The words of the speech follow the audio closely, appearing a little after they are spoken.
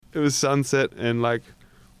it was sunset and like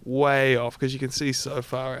way off, because you can see so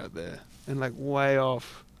far out there, and like way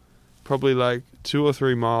off, probably like 2 or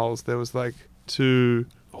 3 miles, there was like 2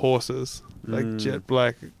 horses, like jet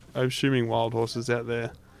black, I'm assuming wild horses out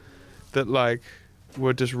there, that like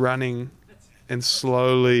were just running and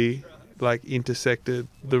slowly like intersected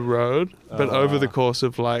the road, but over the course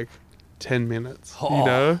of like 10 minutes, you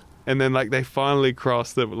know? And then like they finally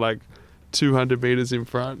crossed it like 200 meters in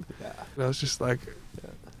front. Yeah. And I was just like,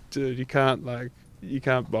 dude, you can't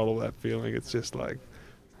bottle that feeling. It's just like,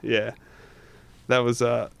 yeah, that was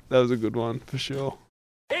a good one for sure.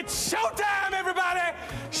 It's showtime, everybody!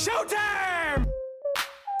 Showtime!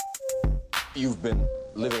 You've been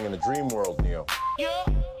living in a dream world, Neo. Yeah.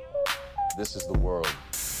 This is the world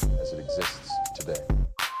as it exists today.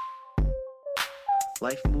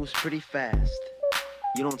 Life moves pretty fast.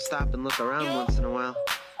 You don't stop and look around once in a while,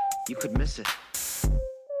 you could miss it.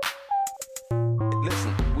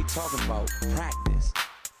 Listen, we talking about practice.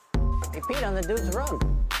 Hey, Pete, on the dude's run.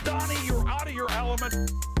 Donnie, you're out of your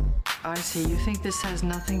element. I see. You think this has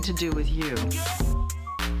nothing to do with you.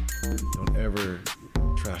 Don't ever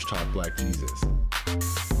trash talk Black Jesus.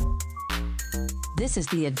 This is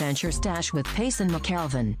the Adventure Stash with Payson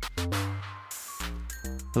McKelvin.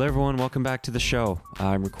 Hello everyone, welcome back to the show.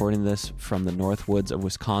 I'm recording this from the North Woods of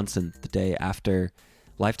Wisconsin, the day after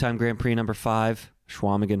Lifetime Grand Prix number 5,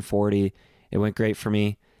 Schwamigan 40. It went great for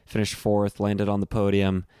me, finished 4th, landed on the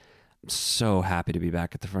podium. I'm so happy to be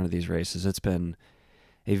back at the front of these races. It's been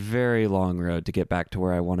a very long road to get back to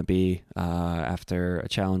where I want to be after a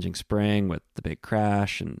challenging spring with the big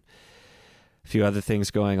crash and a few other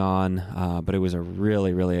things going on, but it was a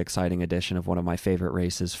really, really exciting edition of one of my favorite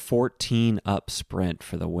races. 14 up sprint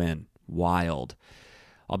for the win. Wild.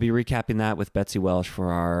 I'll be recapping that with Betsy Welsh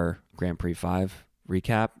for our Grand Prix 5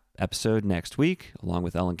 recap episode next week, along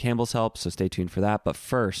with Ellen Campbell's help, so stay tuned for that. But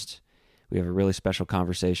first, we have a really special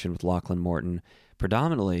conversation with Lachlan Morton,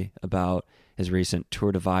 predominantly about his recent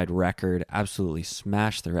Tour Divide record. Absolutely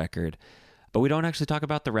smashed the record, but we don't actually talk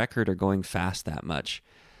about the record or going fast that much.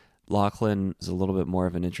 Lachlan is a little bit more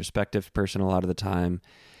of an introspective person a lot of the time,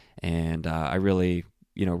 and I really,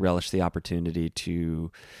 relish the opportunity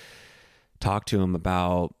to talk to him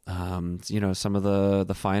about, some of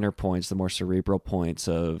the finer points, the more cerebral points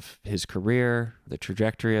of his career, the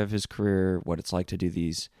trajectory of his career, what it's like to do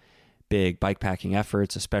these big bikepacking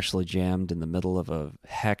efforts, especially jammed in the middle of a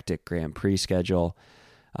hectic Grand Prix schedule.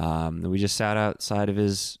 We just sat outside of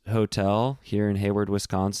his hotel here in Hayward,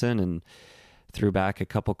 Wisconsin, and threw back a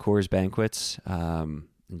couple Coors banquets and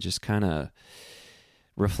just kind of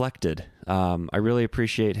reflected. I really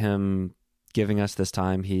appreciate him giving us this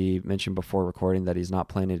time. He mentioned before recording that he's not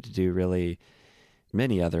planning to do really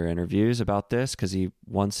many other interviews about this because he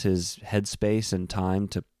wants his headspace and time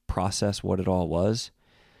to process what it all was.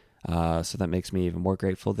 So that makes me even more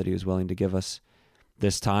grateful that he was willing to give us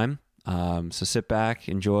this time. So sit back,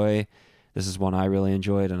 enjoy. This is one I really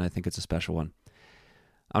enjoyed, and I think it's a special one.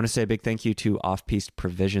 I want to say a big thank you to Off-Piste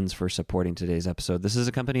Provisions for supporting today's episode. This is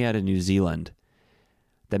a company out of New Zealand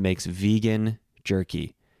that makes vegan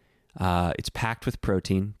jerky. It's packed with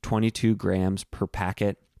protein, 22 grams per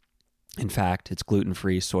packet. In fact, it's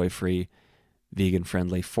gluten-free, soy-free,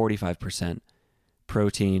 vegan-friendly, 45%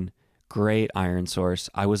 protein, great iron source.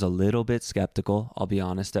 I was a little bit skeptical, I'll be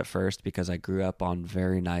honest, at first, because I grew up on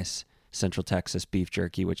very nice Central Texas beef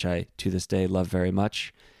jerky, which I, to this day, love very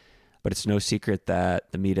much. But it's no secret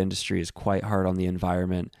that the meat industry is quite hard on the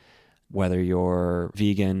environment. Whether you're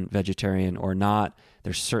vegan, vegetarian, or not,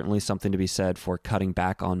 there's certainly something to be said for cutting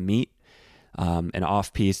back on meat. And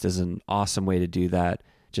Off-Piste is an awesome way to do that.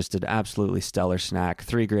 Just an absolutely stellar snack.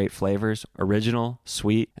 3 great flavors: original,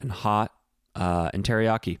 sweet, and hot, and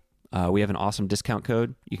teriyaki. We have an awesome discount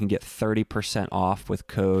code. You can get 30% off with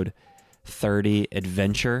code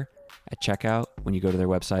 30adventure at checkout when you go to their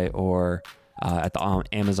website, or at the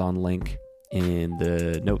Amazon link in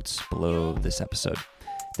the notes below this episode.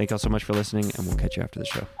 Thank you all so much for listening, and we'll catch you after the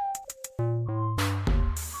show.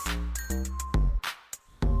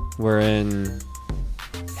 We're in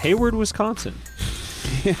Hayward, Wisconsin.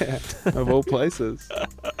 Yeah, of all places.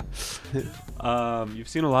 You've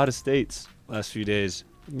seen a lot of states last few days.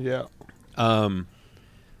 Yeah. I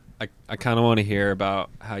kind of want to hear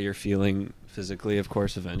about how you're feeling physically, of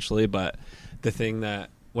course, eventually, but the thing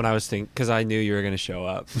that when I was thinking, because I knew you were going to show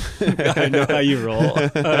up. I know how you roll.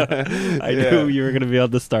 I knew you were going to be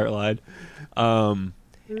on the start line.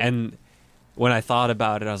 And when I thought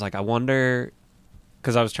about it, I was like, I wonder,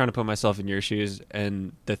 because I was trying to put myself in your shoes,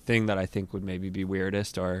 and the thing that I think would maybe be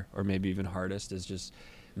weirdest or maybe even hardest is just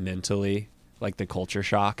mentally, like the culture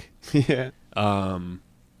shock. Yeah.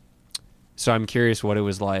 So I'm curious what it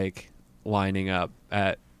was like lining up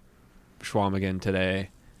at Schwamigan today,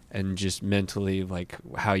 and just mentally like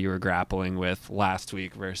how you were grappling with last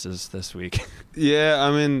week versus this week. Yeah, I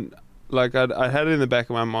mean, like I had it in the back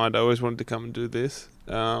of my mind. I always wanted to come and do this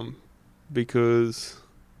because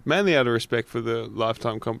mainly out of respect for the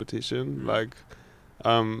lifetime competition. Like,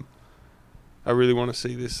 I really want to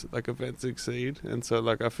see this like event succeed, and so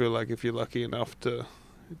like I feel like if you're lucky enough to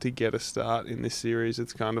get a start in this series,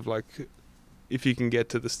 it's kind of like if you can get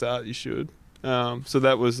to the start, you should. So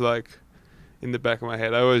that was like in the back of my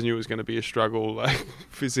head. I always knew it was going to be a struggle, like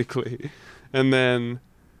physically. And then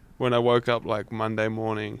when I woke up like Monday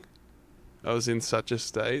morning, I was in such a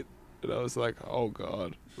state that I was like, oh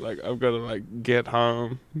God, like I've got to like get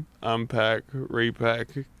home, unpack, repack,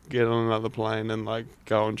 get on another plane and like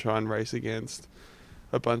go and try and race against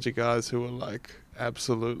a bunch of guys who are like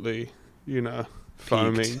absolutely, you know,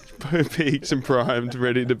 foaming, peaked and primed,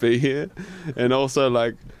 ready to be here. And also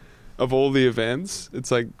like of all the events,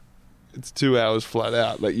 it's like it's 2 hours flat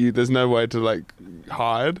out. Like there's no way to like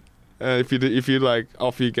hide. If you like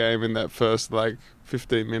off your game in that first like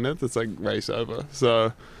 15 minutes, it's like race over.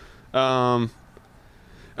 So I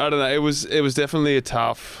don't know. It was definitely a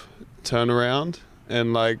tough turnaround,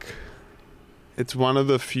 and like it's one of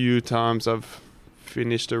the few times I've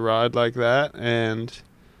finished a ride like that, and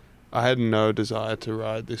I had no desire to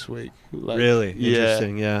ride this week. Like, really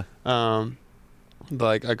interesting, yeah.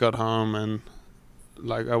 Like I got home and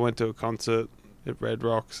like I went to a concert at Red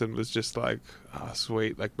Rocks and was just like, oh,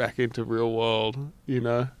 sweet, like back into real world, you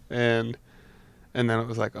know. And then it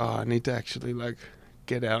was like, oh, I need to actually like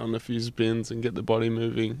get out on a few spins and get the body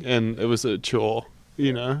moving, and it was a chore,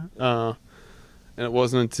 you know. And it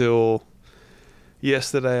wasn't until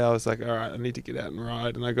yesterday I was like, all right, I need to get out and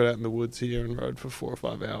ride, and I got out in the woods here and rode for 4 or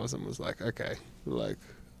 5 hours and was like, okay, like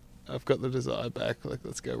I've got the desire back, like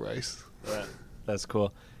let's go race. Right. That's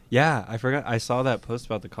cool. Yeah, I forgot. I saw that post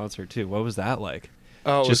about the concert too. What was that like?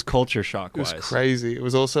 Oh, just culture shock wise. It was crazy. It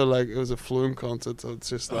was also like it was a Flume concert, so it's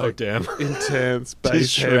just like intense,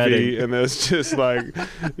 bass heavy, and there's just like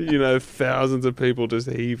you know thousands of people just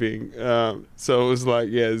heaving. So it was like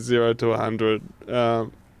 0 to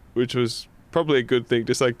 100, which was probably a good thing,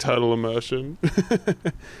 just like total immersion.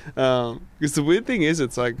 Because the weird thing is,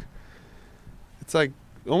 it's like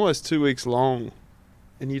almost 2 weeks long,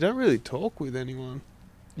 and you don't really talk with anyone.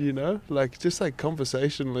 You know, like just like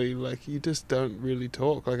conversationally, like you just don't really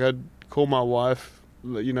talk. Like I'd call my wife,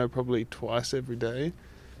 you know, probably twice every day,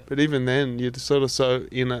 but even then you're sort of so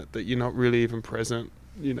in it that you're not really even present,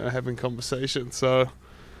 you know, having conversations. So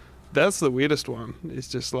that's the weirdest one. It's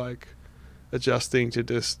just like adjusting to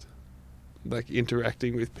just like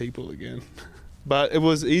interacting with people again. But it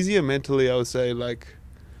was easier mentally, I would say. Like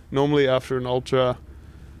normally after an ultra,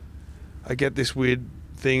 I get this weird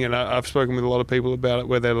thing, and I've spoken with a lot of people about it,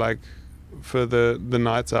 where they're like, for the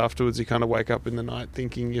nights afterwards, you kind of wake up in the night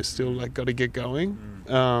thinking you're still like got to get going.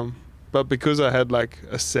 But because I had like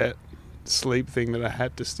a set sleep thing that I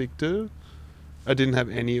had to stick to, I didn't have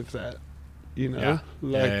any of that, you know,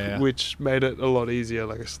 which made it a lot easier.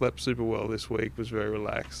 Like I slept super well this week, was very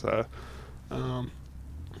relaxed. So,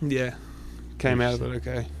 came out of it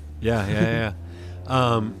okay. Yeah.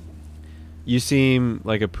 You seem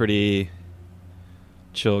like a pretty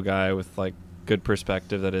chill guy with like good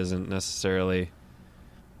perspective that isn't necessarily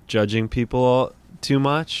judging people too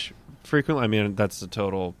much frequently. I mean, that's a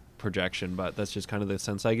total projection, but that's just kind of the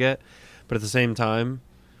sense I get. But at the same time,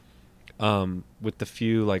 with the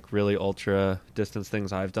few like really ultra distance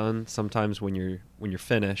things I've done, sometimes when you're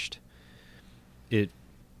finished, it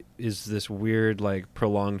is this weird like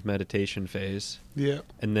prolonged meditation phase. Yeah.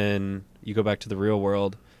 And then you go back to the real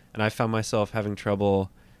world, and I found myself having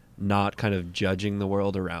trouble not kind of judging the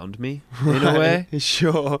world around me in a way.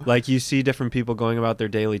 Sure. Like you see different people going about their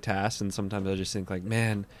daily tasks, and sometimes I just think like,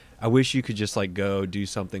 man, I wish you could just like go do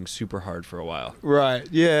something super hard for a while. Right.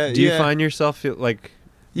 Yeah. Do you find yourself feel like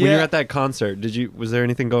when you're at that concert, was there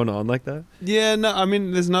anything going on like that? Yeah, no, I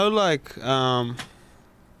mean there's no like I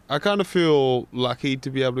kind of feel lucky to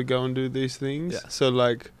be able to go and do these things. Yeah. So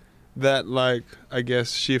like that like I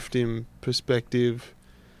guess shift in perspective,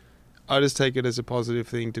 I just take it as a positive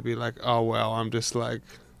thing to be like, oh wow, I'm just like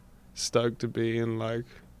stoked to be in like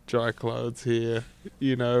dry clothes here,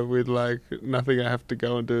 you know, with like nothing I have to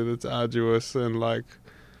go and do that's arduous, and like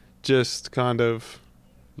just kind of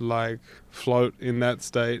like float in that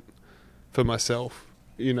state for myself,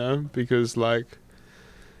 you know, because like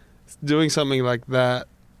doing something like that,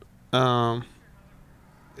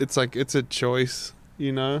 it's like it's a choice,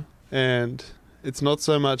 you know, and it's not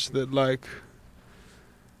so much that like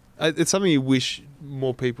it's something you wish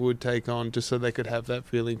more people would take on just so they could have that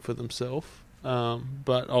feeling for themselves.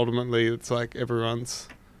 But ultimately it's like everyone's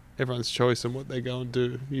choice and what they go and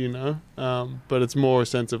do, you know. But it's more a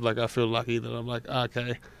sense of like I feel lucky that I'm like,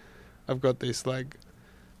 okay, I've got this like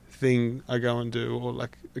thing I go and do, or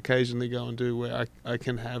like occasionally go and do, where I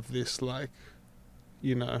can have this like,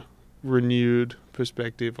 you know, renewed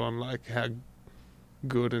perspective on like how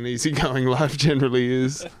good and easygoing life generally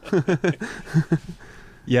is.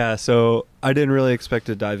 Yeah, so I didn't really expect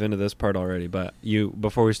to dive into this part already, but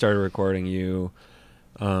before we started recording, you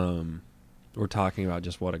were talking about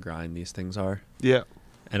just what a grind these things are. Yeah.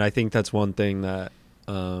 And I think that's one thing that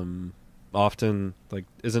often like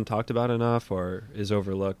isn't talked about enough or is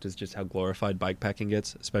overlooked, is just how glorified bikepacking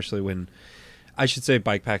gets, especially when, I should say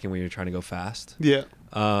bikepacking when you're trying to go fast. Yeah.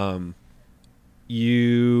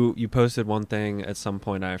 You posted one thing at some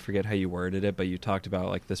point, I forget how you worded it, but you talked about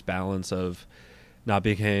like this balance of not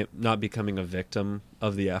becoming a victim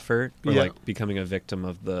of the effort, or like becoming a victim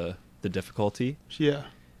of the difficulty. Yeah.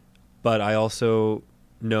 But I also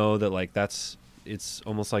know that like it's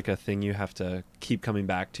almost like a thing you have to keep coming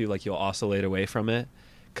back to. Like you'll oscillate away from it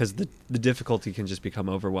because the difficulty can just become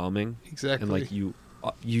overwhelming. Exactly. And like you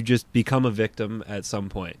just become a victim at some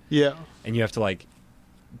point. Yeah. And you have to like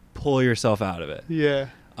pull yourself out of it. Yeah.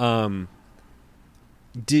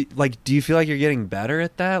 Do you feel like you're getting better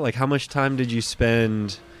at that? Like how much time did you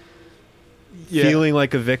spend feeling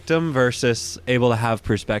like a victim versus able to have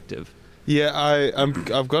perspective? Yeah,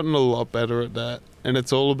 I've gotten a lot better at that, and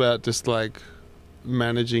it's all about just like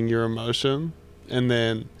managing your emotion and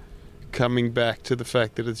then coming back to the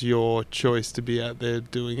fact that it's your choice to be out there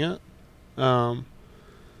doing it.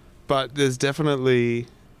 But there's definitely,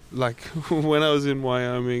 like, when I was in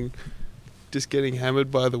Wyoming, just getting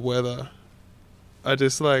hammered by the weather, I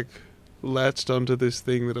just like latched onto this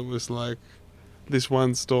thing that it was like this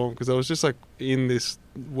one storm, because I was just like in this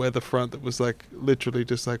weather front that was like literally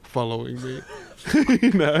just like following me.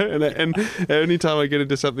 You know, and any time I get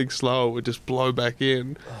into something slow, it would just blow back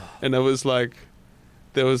in. And there was like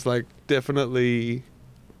definitely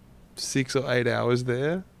 6 or 8 hours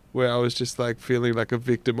there where I was just like feeling like a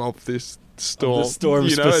victim of this storm,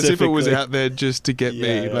 you know, as if it was out there just to get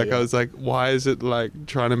me. I was like, why is it like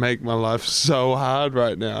trying to make my life so hard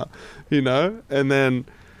right now, you know? And then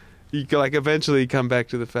you like eventually come back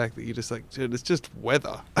to the fact that you're just like, dude, it's just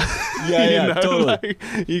weather. Totally. Like,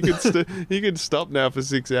 you could stop now for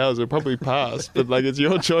 6 hours or probably pass, but like it's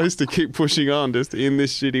your choice to keep pushing on just in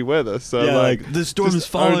this shitty weather. So like the storm is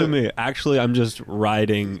following me. Actually, I'm just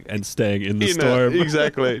riding and staying in the storm.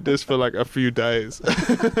 Exactly, just for like a few days.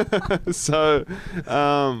 So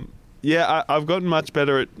I've gotten much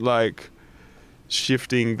better at like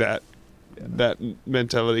shifting that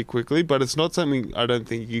mentality quickly, but it's not something I don't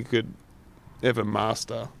think you could ever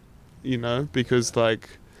master, you know, because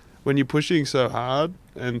like when you're pushing so hard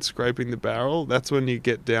and scraping the barrel, that's when you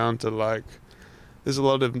get down to like there's a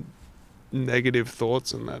lot of negative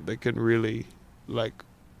thoughts and that can really like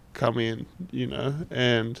come in, you know,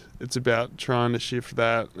 and it's about trying to shift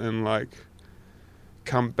that and like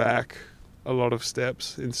come back a lot of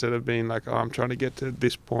steps instead of being like, oh, I'm trying to get to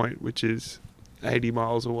this point which is 80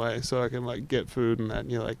 miles away so I can like get food and that,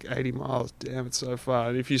 and you're like 80 miles, damn, it's so far.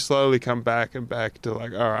 And if you slowly come back and back to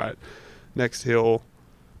like, all right, next hill,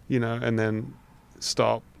 you know, and then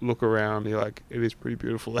stop, look around, you're like, it is pretty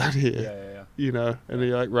beautiful out here. You know, and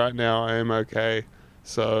you're like, right now I am okay.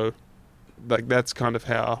 So like that's kind of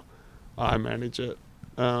how I manage it.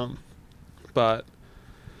 But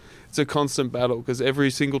it's a constant battle because every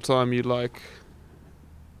single time you like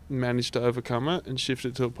manage to overcome it and shift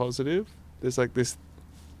it to a positive, there's like this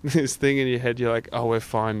thing in your head, you're like, oh, we're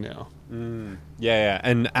fine now.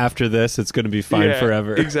 And after this it's going to be fine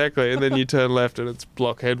forever. Exactly. And then you turn left and it's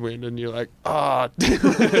block headwind and you're like, oh,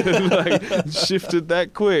 like shifted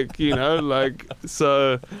that quick, you know, like,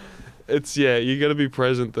 so it's you got to be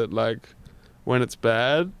present that like when it's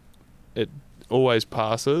bad it always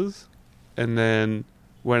passes, and then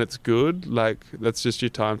when it's good, like that's just your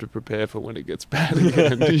time to prepare for when it gets bad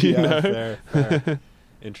again. You know? Fair.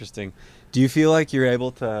 Interesting. Do you feel like you're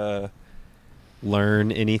able to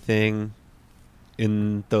learn anything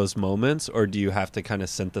in those moments, or do you have to kind of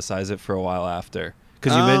synthesize it for a while after?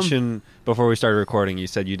 Because you mentioned before we started recording, you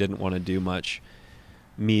said you didn't want to do much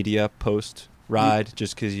media post ride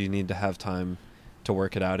just because you need to have time to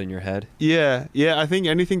work it out in your head. Yeah. I think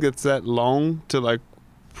anything that's that long to like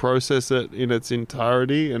process it in its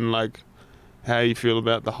entirety and like how you feel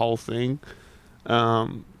about the whole thing,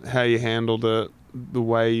 how you handled it, the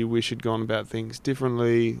way you wish you'd gone about things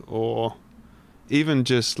differently, or even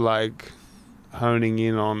just like honing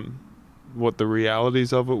in on what the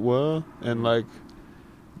realities of it were and like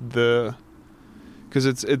the because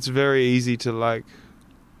it's very easy to like,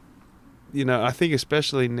 you know, I think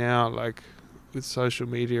especially now, like with social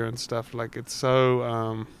media and stuff, like it's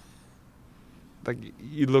so like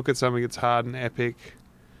you look at something that's hard and epic,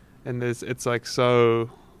 and it's like so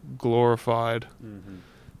glorified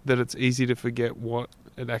that it's easy to forget what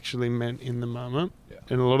it actually meant in the moment.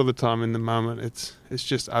 And a lot of the time in the moment it's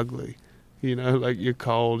just ugly, you know, like you're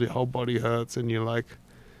cold, your whole body hurts, and you like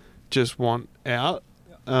just want out.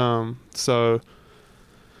 So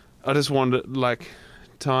I just wanted like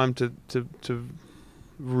time to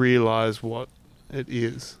realize what it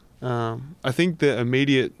is. I think the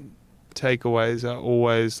immediate takeaways are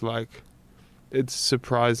always like, it's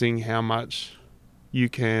surprising how much you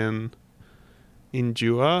can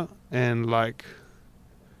endure and like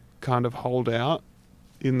kind of hold out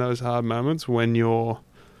in those hard moments when you're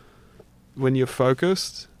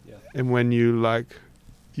focused, and when you like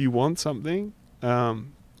you want something,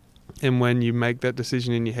 and when you make that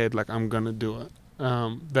decision in your head, like I'm gonna do it.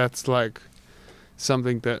 That's like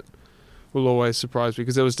something that will always surprise me,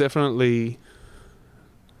 because there was definitely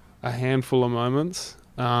a handful of moments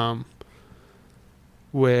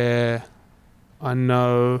where I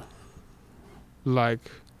know,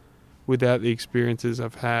 like, without the experiences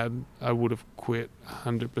I've had, I would have quit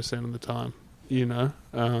 100% of the time, you know?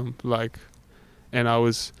 Like, and there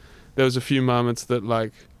was a few moments that,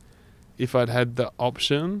 like, if I'd had the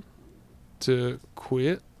option to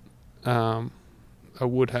quit, I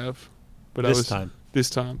would have. But this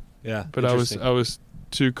time. Yeah. But I was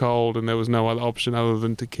too cold, and there was no other option other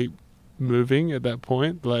than to keep moving at that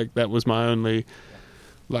point. Like, that was my only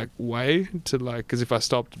like way to, like, because if I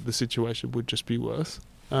stopped, the situation would just be worse.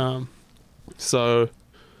 So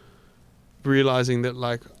realizing that,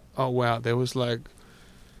 like, oh wow, there was, like,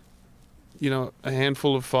 you know, a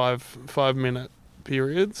handful of 5-minute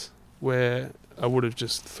periods where I would have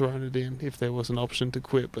just thrown it in if there was an option to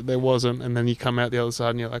quit, but there wasn't. And then you come out the other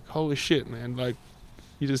side and you're like, holy shit, man, like,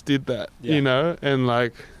 you just did that, you know? And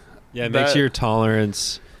like, it makes your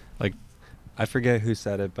tolerance, like, I forget who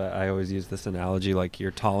said it, but I always use this analogy, like,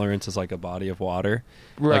 your tolerance is like a body of water.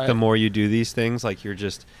 Right. Like, the more you do these things, like, you're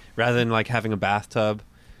just, rather than like having a bathtub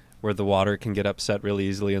where the water can get upset really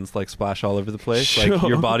easily and like splash all over the place, Sure. like,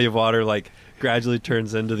 your body of water like gradually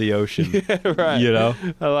turns into the ocean. Yeah, right. You know?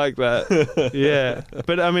 I like that. Yeah.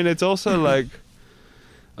 But I mean, it's also like,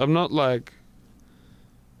 I'm not like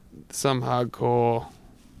some hardcore,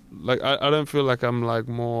 like, I don't feel like I'm like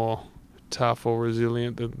more tough or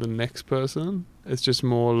resilient than the next person. It's just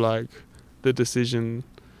more like the decision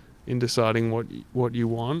in deciding what you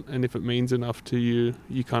want, and if it means enough to you,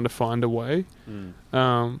 you kind of find a way.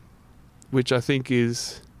 Which I think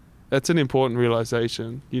that's an important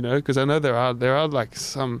realization, you know, because I know there are like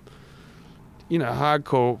some, you know,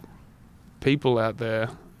 hardcore people out there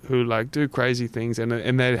who like do crazy things, and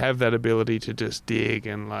they have that ability to just dig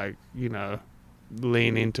and, like, you know,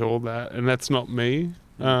 lean into all that, and that's not me.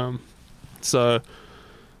 So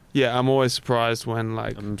yeah, I'm always surprised when,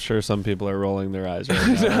 like, I'm sure some people are rolling their eyes right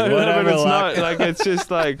now. No, Whatever, but it's Lach. not like, it's just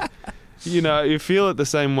like, you know, you feel it the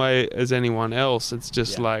same way as anyone else. It's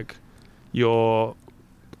just like your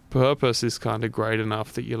purpose is kind of great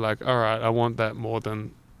enough that you're like, all right, I want that more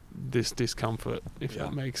than this discomfort, if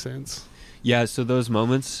that makes sense. Yeah, so those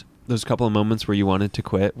couple of moments where you wanted to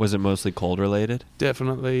quit, was it mostly cold related?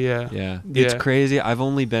 Definitely, yeah. Yeah. It's crazy. I've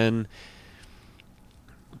only been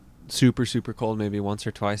super, super cold maybe once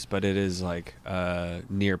or twice, but it is like a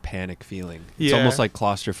near panic feeling. It's almost like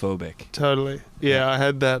claustrophobic. Totally. Yeah, I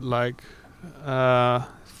had that like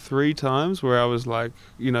 3 times where I was like,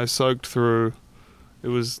 you know, soaked through. It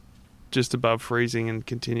was just above freezing and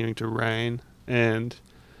continuing to rain, and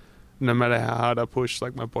no matter how hard I pushed,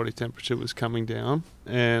 like, my body temperature was coming down,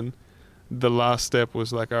 and the last step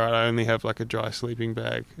was like, all right, I only have like a dry sleeping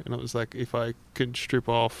bag, and it was like, if I could strip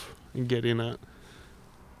off and get in it.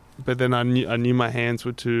 But then I knew my hands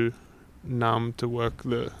were too numb to work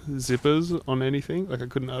the zippers on anything. Like, I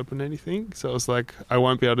couldn't open anything. So I was like, I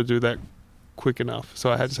won't be able to do that quick enough.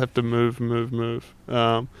 So I just have to move.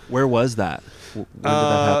 Where was that? When did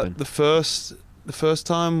that happen? The first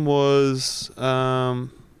time was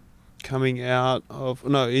coming out of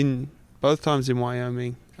both times in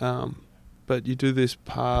Wyoming. But you do this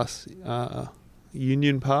pass,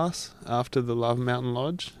 Union Pass, after the Love Mountain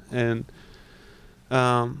Lodge, and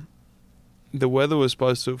the weather was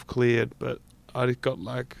supposed to have cleared, but I got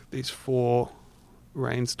like these 4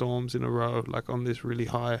 rainstorms in a row, like on this really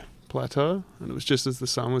high plateau, and it was just as the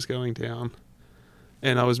sun was going down,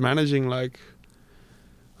 and I was managing like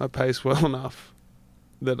my pace well enough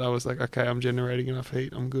that I was like, okay, I'm generating enough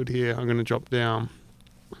heat, I'm good here, I'm going to drop down.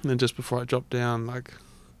 And then just before I dropped down, like,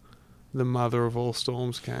 the mother of all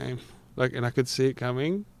storms came. Like, and I could see it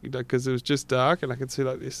coming, because it was just dark, and I could see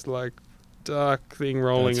like this like dark thing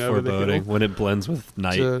rolling That's over the foreboding hill. when it blends with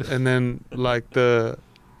night. And then like the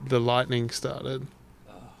lightning started,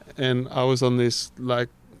 and I was on this like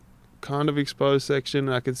kind of exposed section,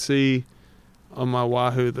 and I could see on my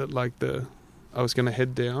wahoo that like I was going to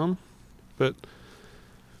head down, but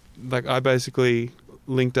like I basically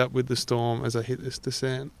linked up with the storm as I hit this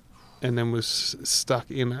descent, and then was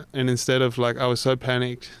stuck in it. And instead of like, I was so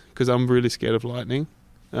panicked because I'm really scared of lightning,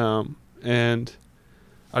 and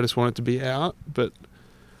I just wanted to be out, but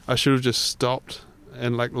I should have just stopped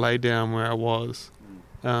and like lay down where I was.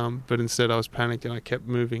 But instead I was panicked, and I kept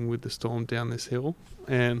moving with the storm down this hill,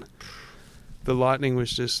 and the lightning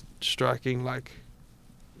was just striking like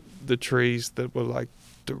the trees that were like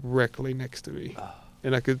directly next to me,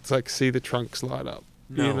 and I could like see the trunks light up.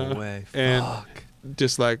 No way. And Fuck.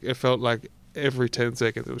 just like, it felt like every 10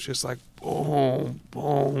 seconds it was just like boom,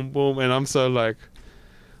 boom, boom. And I'm so like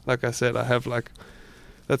I said, I have like,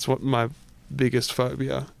 that's what my biggest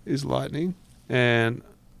phobia is, lightning. And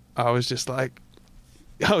I was just like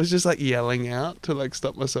yelling out to like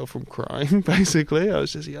stop myself from crying. Basically, I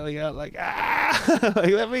was just yelling out like, ah,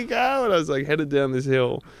 like, let me go. And I was like headed down this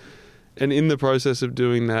hill, and in the process of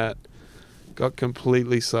doing that, got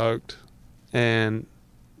completely soaked and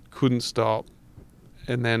couldn't stop.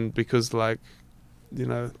 And then because like, you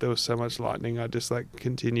know, there was so much lightning, I just like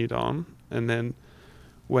continued on. And then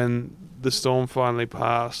when the storm finally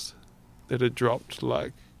passed, it had dropped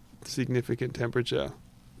like significant temperature.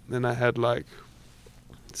 Then I had like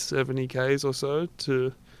 70 k's or so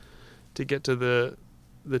to get to the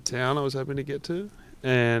town I was hoping to get to.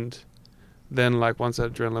 And then like once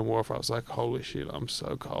that adrenaline wore off, I was like, holy shit, I'm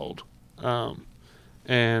so cold.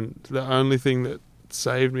 And the only thing that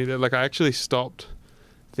saved me there, like I actually stopped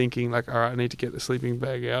thinking like, all right, I need to get the sleeping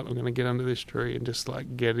bag out, I'm going to get under this tree and just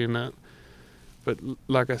like get in it. But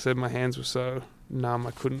like I said, my hands were so numb,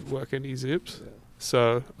 I couldn't work any zips.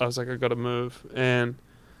 So I was like, I got to move. And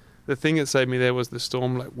the thing that saved me there was the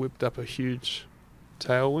storm like whipped up a huge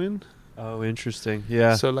tailwind. Oh, interesting.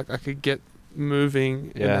 Yeah. So like I could get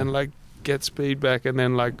moving and Yeah. then like get speed back, and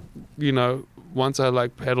then like, you know, once I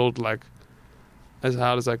like pedaled like as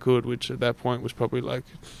hard as I could, which at that point was probably like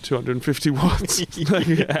 250 watts,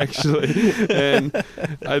 like actually, and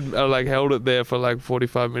I like held it there for like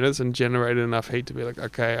 45 minutes and generated enough heat to be like,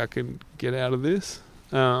 okay, I can get out of this.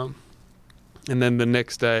 And then the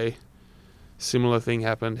next day, similar thing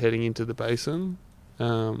happened heading into the basin,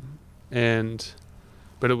 but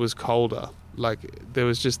it was colder. Like there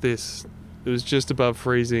was just this, it was just above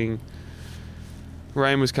freezing.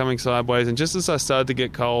 Rain was coming sideways, and just as I started to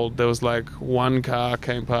get cold, there was like one car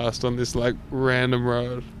came past on this like random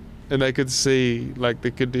road, and they could see like the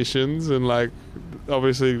conditions and like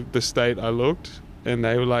obviously the state I looked, and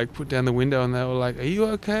they were like put down the window and they were like, are you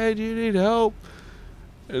okay? Do you need help?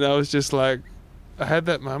 And I was just like, I had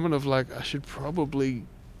that moment of like, I should probably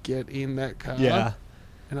get in that car. Yeah.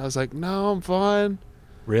 And I was like, no, I'm fine.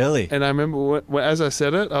 Really? And I remember as I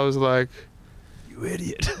said it, I was like, you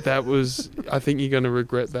idiot. that was, I think you're going to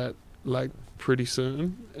regret that like pretty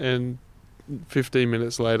soon. And 15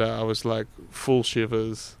 minutes later, I was like full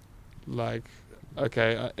shivers, like,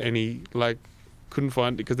 okay, like couldn't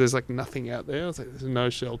find it because there's like nothing out there. I was like, there's no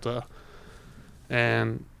shelter.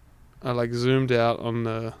 And I like zoomed out on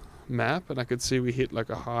the map, and I could see we hit like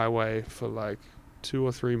a highway for like 2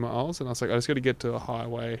 or 3 miles. And I was like, I just got to get to a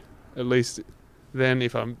highway. At least then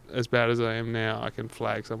if I'm as bad as I am now, I can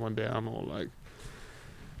flag someone down or like.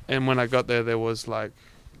 And when I got there was like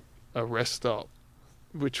a rest stop,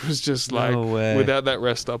 which was just like, No way. without that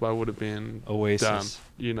rest stop, I would have been Oasis. done.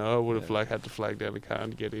 You know, I would have like had to flag down the car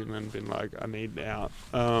and get in and been like, I need out.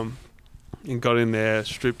 And got in there,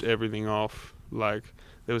 stripped everything off. Like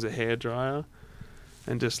there was a hairdryer,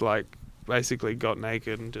 and just like basically got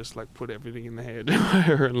naked and just like put everything in the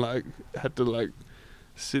hairdryer and like had to like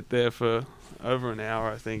sit there for over an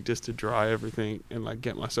hour, I think, just to dry everything and like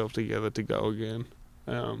get myself together to go again.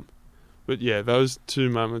 But yeah, those 2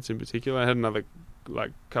 moments in particular, I had another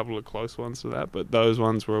like couple of close ones to that, but those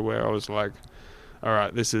ones were where I was like, all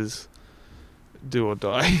right, this is do or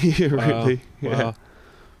die here, really. Yeah. Wow.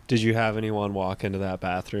 Did you have anyone walk into that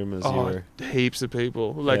bathroom as you were? Heaps of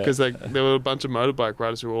people, like, because like there were a bunch of motorbike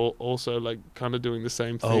riders who were all also like kind of doing the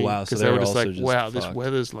same thing. Oh wow! So because they were just also like, wow, fucked. this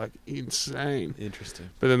weather's like insane. Interesting.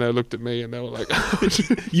 But then they looked at me and they were like,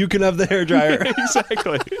 you can have the hairdryer.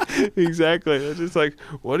 exactly. They're just like,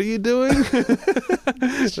 what are you doing?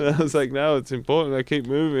 And I was like, no, it's important. I keep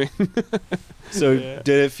moving. So did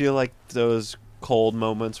it feel like those cold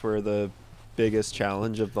moments were the biggest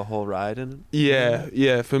challenge of the whole ride? And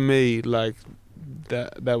yeah, for me, like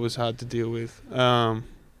that was hard to deal with.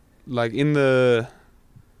 Like in the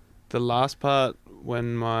last part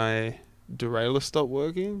when my derailleur stopped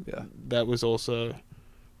working, that was also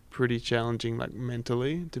pretty challenging, like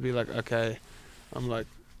mentally, to be like, okay, I'm like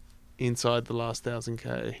inside the last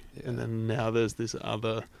 1,000K, and then now there's this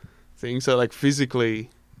other thing. So like physically,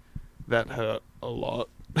 that hurt a lot,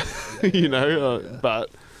 you know. But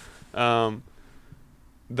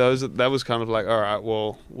that was kind of like, all right,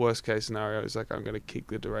 well, worst case scenario is like I'm going to kick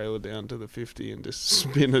the derailleur down to the 50 and just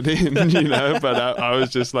spin it in, you know. But I was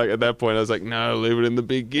just like, at that point, I was like, no, leave it in the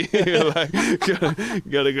big gear. Like,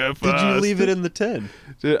 gotta go fast. Did you leave it in the 10?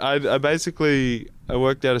 I basically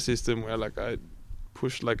worked out a system where like I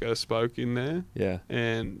pushed like a spoke in there. Yeah.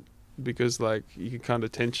 And because like you can kind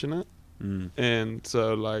of tension it. And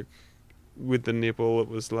so like with the nipple, it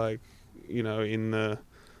was like, you know, in the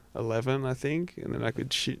 11, I think, and then I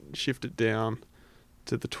could shift it down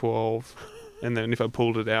to the 12, and then if I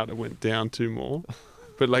pulled it out, it went down 2 more.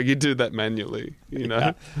 But like you do that manually, you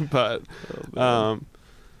know. But I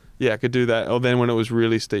could do that. Or then when it was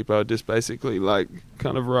really steep, I would just basically like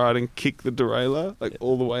kind of ride and kick the derailleur like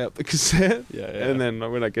all the way up the cassette. And then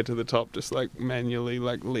when I get to the top, just like manually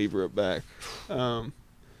like lever it back.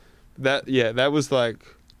 That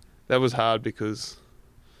was hard because.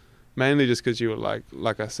 Mainly just because you were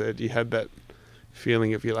like I said, you had that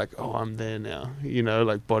feeling of you're like, oh, I'm there now. You know,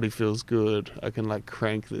 like body feels good. I can like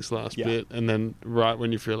crank this last bit. And then right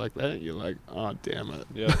when you feel like that, you're like, oh, damn it.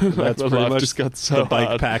 Yeah, like that's my pretty life much just got so the bike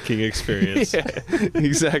hard. packing experience. Yeah,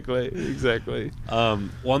 exactly.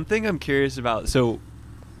 One thing I'm curious about. So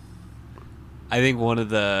I think one of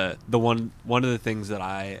the things that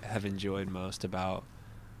I have enjoyed most about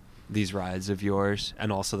these rides of yours, and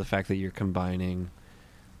also the fact that you're combining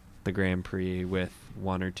the Grand Prix with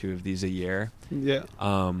 1 or 2 of these a year. Yeah.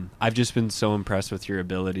 I've just been so impressed with your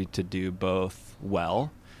ability to do both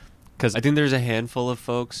well, because I think there's a handful of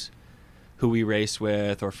folks who we race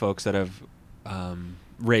with, or folks that have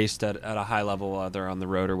raced at a high level while they're on the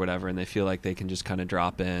road or whatever, and they feel like they can just kind of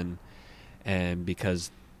drop in, and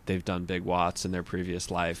because they've done big watts in their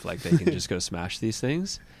previous life, like they can just go smash these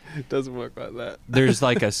things. It doesn't work like that. There's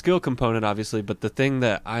like a skill component, obviously, but the thing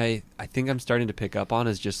that I think I'm starting to pick up on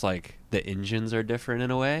is just like the engines are different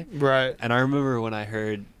in a way. Right. And I remember when I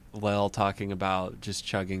heard Lel talking about just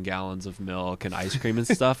chugging gallons of milk and ice cream and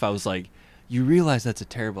stuff, I was like, you realize that's a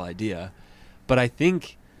terrible idea. But I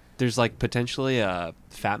think there's like potentially a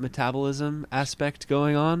fat metabolism aspect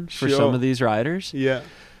going on for some of these riders. Yeah.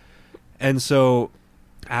 And so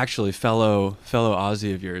actually fellow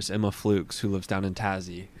Aussie of yours, Emma Flukes, who lives down in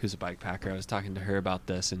Tassie, who's a bike packer, I was talking to her about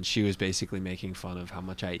this, and she was basically making fun of how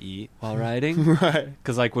much I eat while riding. Right.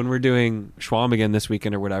 Because like when we're doing Schwamigan this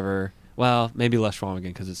weekend or whatever, well, maybe less Schwamigan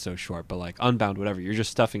because it's so short, but like Unbound, whatever, you're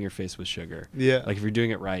just stuffing your face with sugar. Yeah. Like if you're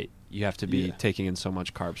doing it right, you have to be taking in so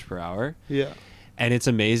much carbs per hour. Yeah. And it's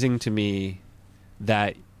amazing to me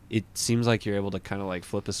that it seems like you're able to kind of like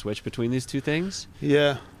flip a switch between these two things.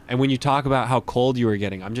 Yeah. And when you talk about how cold you were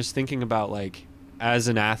getting, I'm just thinking about like as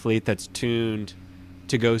an athlete that's tuned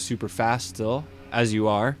to go super fast still, as you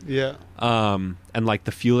are. Yeah. And like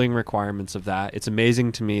the fueling requirements of that. It's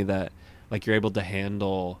amazing to me that like you're able to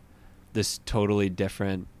handle this totally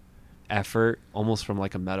different effort almost from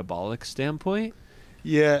like a metabolic standpoint.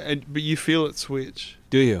 Yeah, but you feel it switch.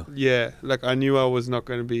 Do you? Yeah, like I knew I was not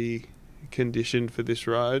going to be conditioned for this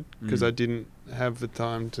ride because I didn't have the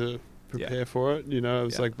time to prepare for it. You know, it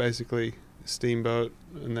was like basically steamboat,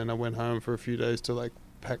 and then I went home for a few days to like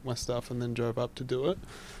pack my stuff and then drove up to do it.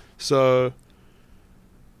 So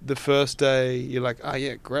the first day you're like, oh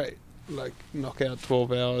yeah, great. Like knock out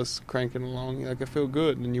 12 hours cranking along, like I feel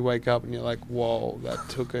good, and then you wake up and you're like, whoa, that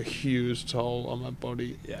took a huge toll on my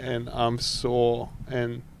body and I'm sore.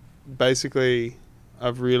 And basically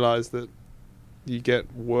I've realized that you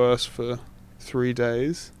get worse for 3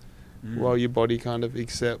 days while your body kind of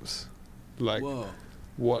accepts like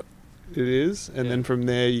what it is, and then from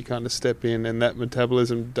there you kind of step in and that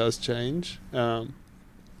metabolism does change,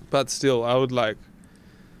 but still I would like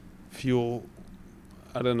fuel,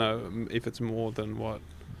 I don't know if it's more than what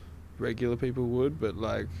regular people would, but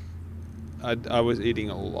like I was eating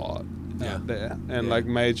a lot out there, and like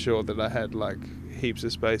made sure that I had like heaps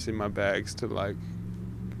of space in my bags to like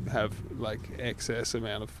have like excess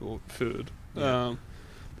amount of food,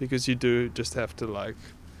 because you do just have to like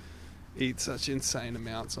eat such insane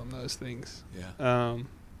amounts on those things.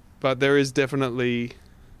 But there is definitely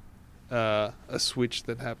a switch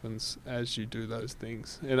that happens as you do those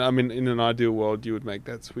things. And I mean, in an ideal world, you would make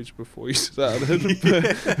that switch before you started,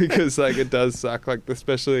 because like it does suck. Like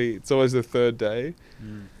especially, it's always the third day.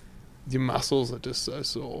 Your muscles are just so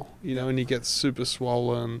sore, you know, and you get super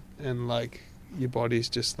swollen, and like your body's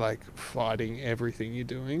just like fighting everything you're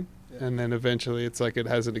doing. And then eventually it's like it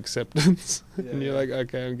has an acceptance, and you're like,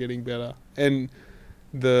 okay, I'm getting better. And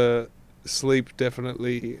the sleep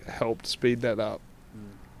definitely helped speed that up.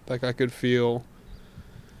 Like I could feel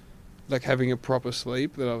like having a proper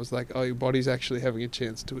sleep, that I was like, oh, your body's actually having a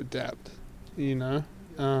chance to adapt, you know,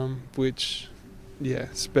 which, yeah,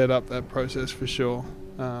 sped up that process for sure.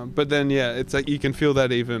 But then, yeah, it's like you can feel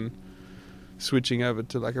that even switching over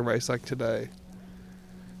to like a race like today,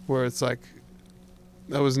 where it's like,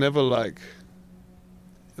 I was never like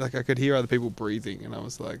I could hear other people breathing, and I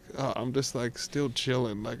was like, oh, I'm just like still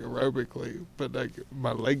chilling like aerobically, but like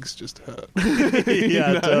my legs just hurt.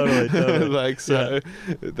 Yeah, totally. Like, so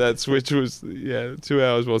that switch was, 2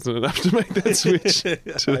 hours wasn't enough to make that switch.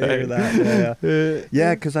 I hear that.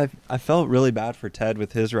 Yeah, because I felt really bad for Ted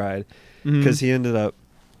with his ride, because he ended up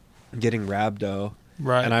getting rhabdo.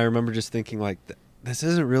 Right. And I remember just thinking like, this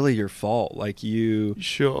isn't really your fault. Like you,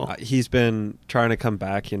 sure. He's been trying to come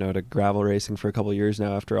back, you know, to gravel racing for a couple of years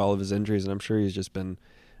now after all of his injuries, and I'm sure he's just been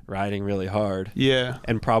riding really hard. Yeah.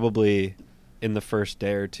 And probably in the first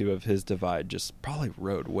day or two of his divide, just probably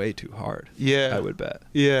rode way too hard. Yeah. I would bet.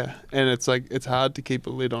 Yeah. And it's like, it's hard to keep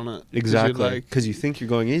a lid on it. Exactly. Because you think you're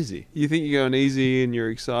going easy. You think you're going easy and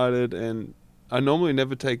you're excited. And I normally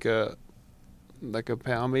never take a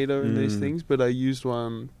power meter in these things, but I used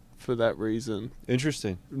one for that reason.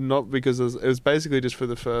 Interesting. Not because it was basically just for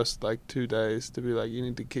the first like 2 days to be like, you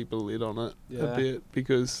need to keep a lid on it a bit,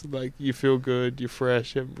 because like you feel good, you're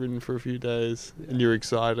fresh, you haven't ridden for a few days, and you're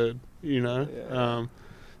excited, you know.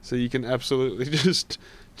 So you can absolutely just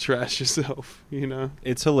trash yourself, you know.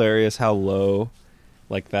 It's hilarious how low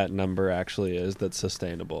like that number actually is that's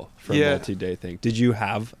sustainable for a multi-day thing. Did you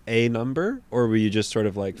have a number, or were you just sort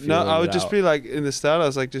of like feeling I would it just out? be like, in the start I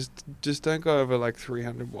was like, just don't go over like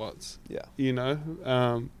 300 watts. Yeah. You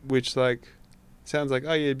know, which like sounds like,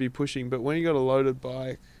 oh yeah, you'd be pushing, but when you got a loaded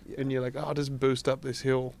bike and you're like, oh, just boost up this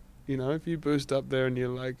hill, you know, if you boost up there and you're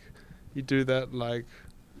like, you do that like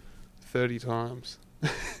 30 times,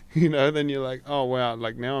 you know, then you're like, oh wow,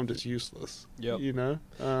 like now I'm just useless. You know.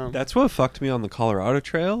 That's what fucked me on the Colorado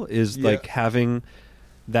Trail, is like having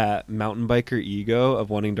that mountain biker ego of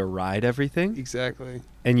wanting to ride everything. Exactly.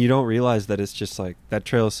 And you don't realize that it's just like, that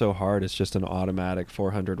trail is so hard, it's just an automatic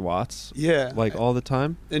 400 watts. Yeah. Like all the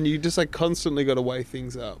time. And you just like constantly got to weigh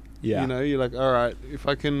things up. Yeah. You know, you're like, all right, if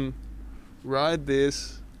I can ride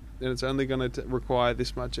this, then it's only going to require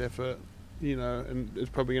this much effort, you know, and it's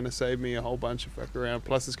probably going to save me a whole bunch of fuck around.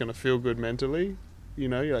 Plus it's going to feel good mentally. You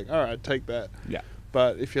know, you're like, all right, take that. Yeah.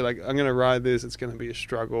 But if you're like, I'm going to ride this, it's going to be a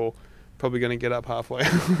struggle. Probably going to get up halfway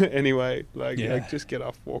anyway. Like, just get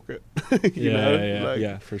off, walk it. you know?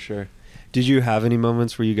 Yeah, for sure. Did you have any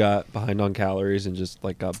moments where you got behind on calories and just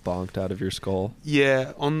like got bonked out of your skull?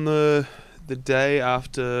 Yeah, on the day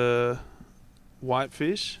after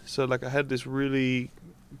Whitefish. So like I had this really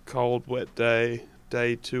cold, wet day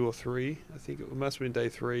 2 or 3. I think it must have been day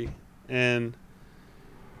 3. And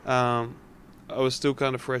I was still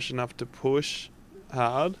kind of fresh enough to push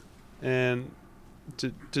hard, and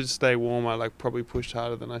to stay warm I like probably pushed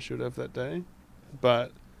harder than I should have that day.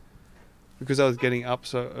 But because I was getting up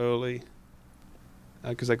so early,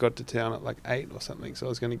 because I got to town at like 8 or something, so I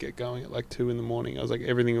was going to get going at like 2 in the morning. I was like,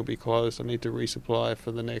 everything will be closed, I need to resupply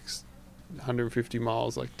for the next 150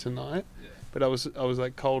 miles like tonight. But I was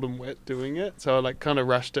like cold and wet doing it, so I like kind of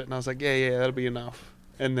rushed it, and I was like, yeah, that'll be enough.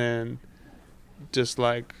 And then just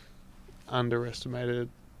like underestimated,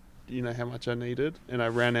 you know, how much I needed, and I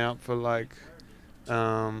ran out for like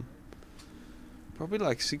probably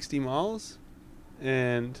like 60 miles,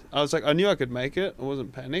 and I was like, I knew I could make it. I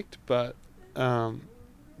wasn't panicked, but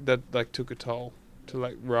that like took a toll to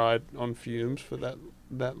like ride on fumes for that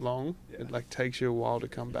long. It like takes you a while to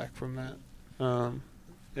come back from that.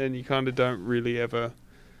 And you kind of don't really ever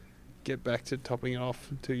get back to topping it off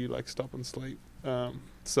until you like stop and sleep.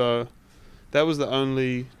 So that was the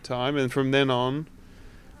only time. And from then on,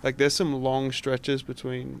 like there's some long stretches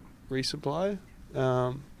between resupply.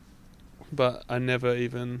 But I never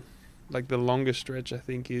even, like the longest stretch I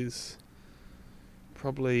think is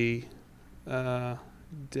probably down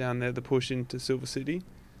there, the push into Silver City.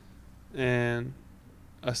 And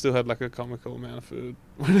I still had like a comical amount of food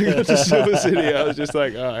when I got to Silver City. I was just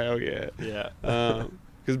like, oh hell yeah. Yeah.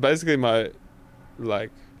 Because basically my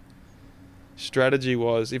like strategy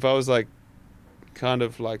was, if I was like kind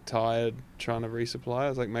of like tired trying to resupply. I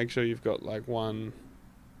was like, make sure you've got like one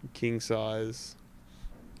king size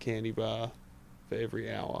candy bar for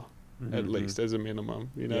every hour, at least as a minimum,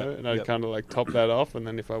 you know. And I'd kind of like top that off, and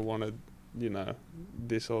then if I wanted, you know,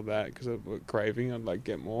 this or that because of craving, I'd like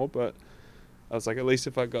get more. But I was like, at least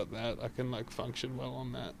if I got that, I can like function well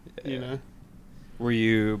on that, you know. Were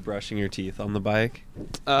you brushing your teeth on the bike?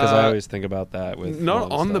 Because I always think about that with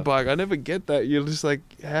not on the stuff. bike. I never get that. You're just like,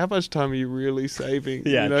 how much time are you really saving?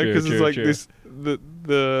 Yeah, you know, true, because it's like true. this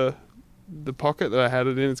the pocket that I had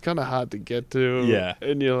it in. It's kind of hard to get to. Yeah,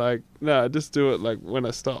 and you're like, no, just do it like when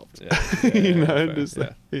I stopped. Yeah, you know, fair, just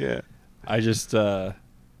like, yeah. I just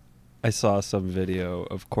I saw some video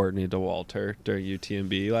of Courtney DeWalter during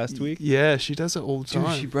UTMB last week. Yeah, she does it all the time.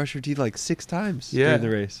 Dude, she brushed her teeth like 6 times yeah. during the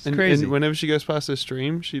race. It's and, crazy. And whenever she goes past her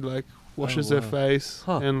stream, she like washes her face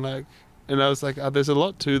and like. And I was like, there's a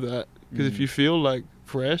lot to that because if you feel like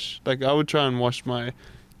fresh, like I would try and wash my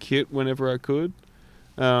kit whenever I could,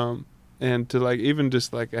 and to like even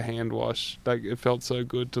just like a hand wash, like it felt so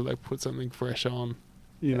good to like put something fresh on,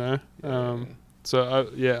 you know. So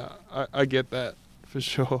I get that for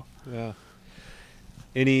sure. Yeah.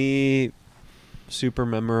 Any super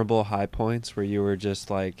memorable high points where you were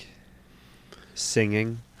just like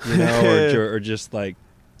singing, you know, or just like,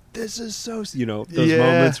 this is so, you know, those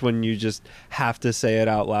moments when you just have to say it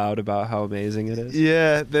out loud about how amazing it is?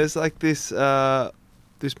 Yeah, there's like this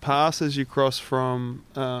pass as you cross from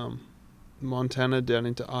Montana down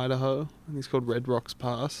into Idaho. I think it's called Red Rocks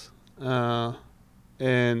Pass.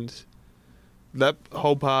 And that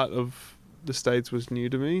whole part of the States was new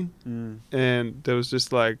to me. And there was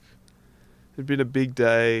just like, it'd been a big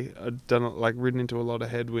day. I'd done it, like ridden into a lot of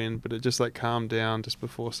headwind, but it just like calmed down just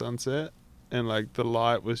before sunset. And like the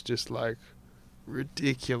light was just like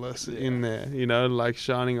ridiculous in there, you know, like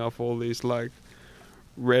shining off all these like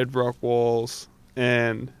red rock walls.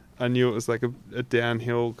 And I knew it was like a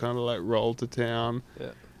downhill kind of like roll to town. Yeah.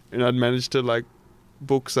 And I'd managed to like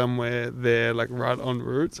book somewhere there, like right en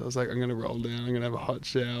route. So I was like, I'm going to roll down. I'm going to have a hot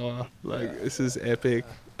shower. Like, this is epic.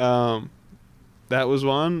 That was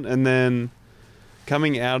one. And then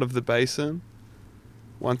coming out of the basin,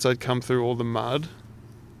 once I'd come through all the mud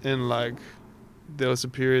and like, there was a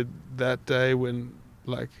period that day when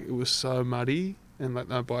like it was so muddy and like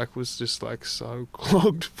my bike was just like so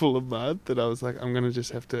clogged full of mud that I was like, I'm gonna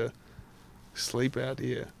just have to sleep out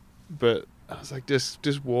here. But I was like,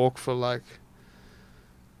 just walk for like,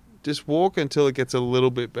 just walk until it gets a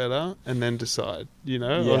little bit better and then decide, you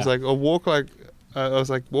know. I was like, I'll walk like I was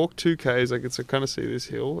like, walk 2Ks, I could kind of see this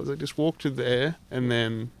hill. I was like, just walk to there and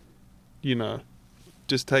then, you know,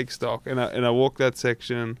 just take stock. And I walked that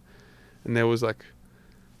section. And there was like,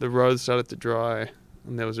 the road started to dry,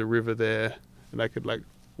 and there was a river there, and I could like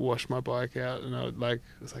wash my bike out, and I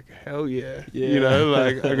was like, hell yeah, you know,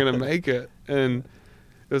 like I'm gonna make it. And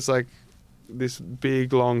it was like this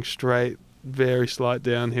big, long, straight, very slight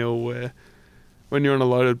downhill where, when you're on a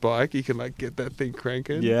loaded bike, you can like get that thing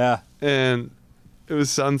cranking. Yeah. And it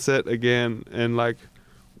was sunset again, and like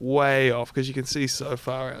way off because you can see so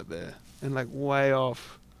far out there, and like way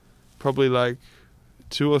off, probably like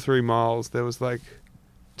 2 or 3 miles, there was like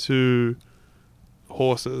 2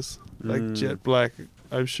 horses, like jet black,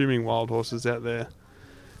 I'm assuming wild horses out there,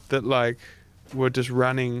 that like were just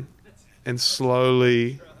running and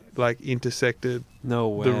slowly like intersected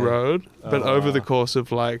the road, but over the course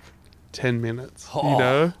of like 10 minutes, you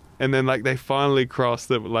know? And then like they finally crossed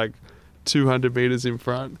the like 200 meters in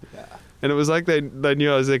front. Yeah. And it was like they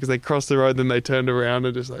knew I was there because they crossed the road, then they turned around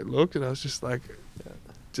and just like looked, and I was just like,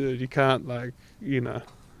 dude, you can't like, you know,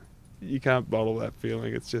 you can't bottle that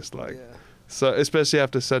feeling. It's just like, so especially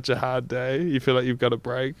after such a hard day, you feel like you've got a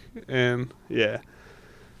break. And yeah,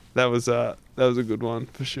 that was a good one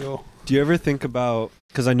for sure. Do you ever think about,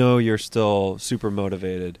 because I know you're still super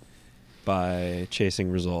motivated by chasing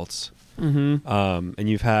results, and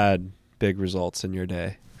you've had big results in your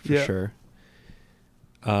day for sure.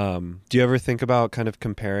 Do you ever think about kind of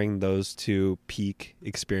comparing those 2 peak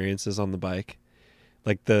experiences on the bike?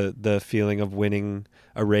 Like the feeling of winning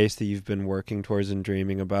a race that you've been working towards and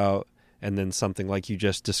dreaming about, and then something like you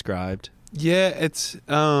just described? Yeah, it's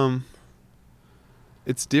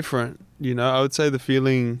different, you know. I would say the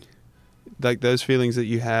feeling, like those feelings that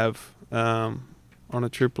you have on a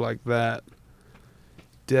trip like that,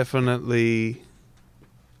 definitely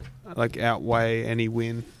like outweigh any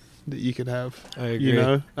win that you could have. I agree.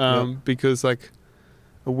 You know, because like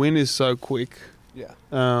a win is so quick. Yeah.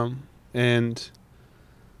 And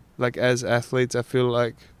like as athletes, I feel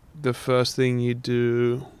like the first thing you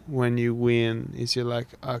do when you win is you're like,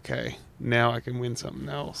 okay, now I can win something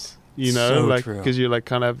else. You know, so like because you like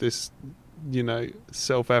kind of have this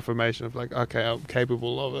self-affirmation of like, okay, I'm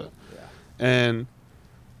capable of it. And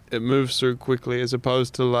it moves through quickly, as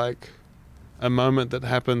opposed to like a moment that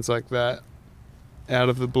happens like that out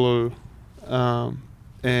of the blue,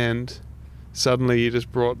 and suddenly you're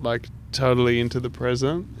just brought like totally into the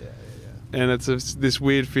present. And it's this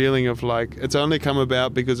weird feeling of like, it's only come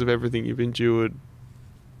about because of everything you've endured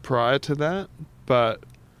prior to that, but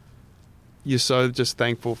you're so just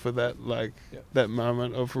thankful for that, like that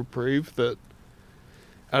moment of reprieve that,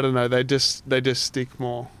 I don't know, they just stick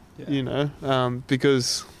more,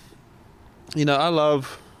 because, I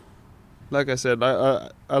love, like I said, I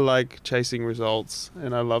like chasing results,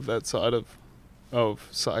 and I love that side of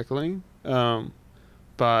cycling,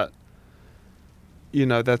 but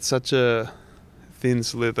that's such a thin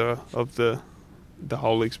slither of the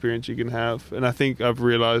whole experience you can have. And I think I've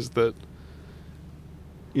realized that,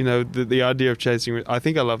 the idea of chasing, I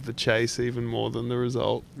think I love the chase even more than the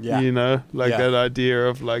result. That idea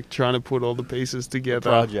of like trying to put all the pieces together. The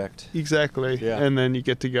project. Exactly. Yeah. And then you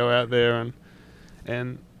get to go out there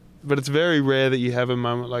but it's very rare that you have a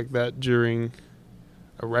moment like that during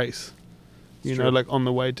a race. Like on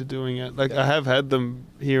the way to doing it. Like I have had them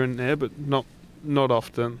here and there, but not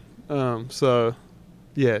often. So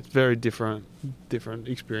yeah, it's very different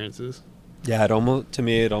experiences. Yeah, to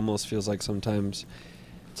me it almost feels like sometimes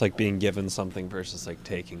it's like being given something versus like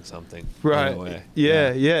taking something. Right. In a way.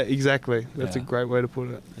 Yeah, exactly. That's a great way to put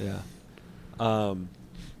it. Yeah.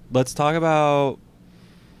 Let's talk about,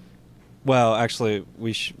 well, actually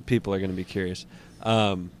people are going to be curious.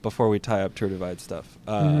 Before we tie up Tour Divide stuff.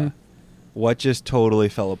 What just totally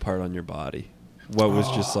fell apart on your body? What was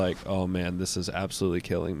just like, oh man, this is absolutely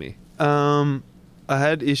killing me? I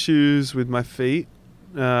had issues with my feet,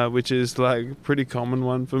 which is like a pretty common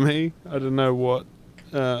one for me. I don't know what.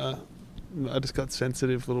 I just got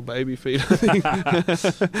sensitive little baby feet, I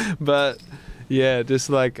think. But yeah, just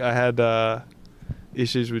like I had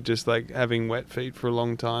issues with just like having wet feet for a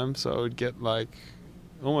long time. So I would get like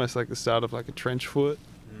almost like the start of like a trench foot.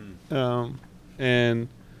 And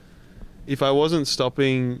if I wasn't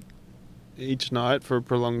stopping each night for a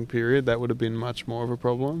prolonged period, that would have been much more of a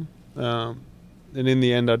problem. And in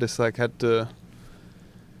the end, I just like had to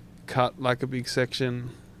cut like a big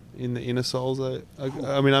section in the inner soles.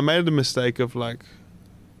 I mean, I made the mistake of like,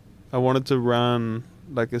 I wanted to run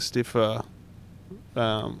like a stiffer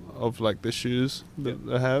of like the shoes that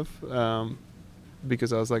I have,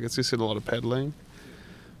 because I was like, it's just a lot of pedaling.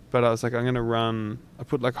 But I was like, I'm going to run... I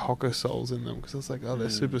put like Hoka soles in them because I was like, oh, they're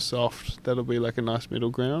super soft. That'll be like a nice middle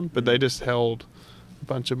ground. But they just held a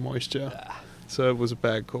bunch of moisture. So it was a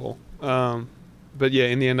bad call. But yeah,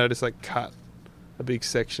 in the end, I just like cut a big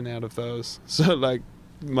section out of those. So like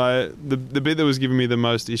the bit that was giving me the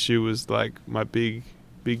most issue was like my big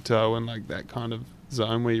toe and like that kind of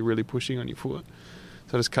zone where you're really pushing on your foot.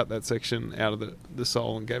 So I just cut that section out of the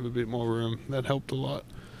sole and gave a bit more room. That helped a lot.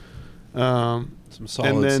 Some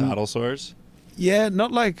solid saddle sores? Yeah,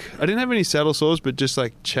 not like... I didn't have any saddle sores, but just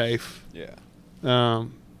like chafe. Yeah.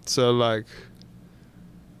 So like...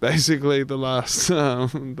 Basically the last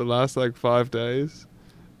like 5 days,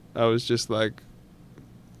 I was just like...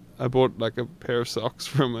 I bought like a pair of socks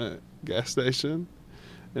from a gas station,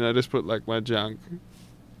 and I just put like my junk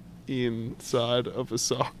inside of a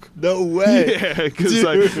sock. No way. Yeah, because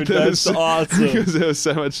like that's awesome. Because there was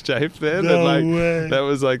so much chafe there that like that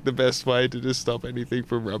was like the best way to just stop anything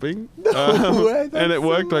from rubbing. No way. And it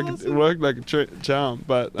worked like a charm.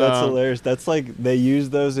 But that's hilarious. That's like they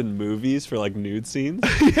use those in movies for like nude scenes.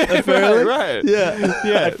 Yeah, right.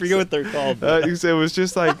 Yeah. I forget what they're called. It was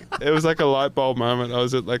just like it was like a light bulb moment. I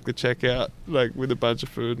was at like the checkout like with a bunch of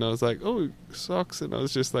food, and I was like, oh, socks, and I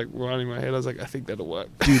was just like winding my head. I was like, I think that'll work.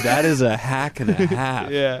 Dude, that is a hack and a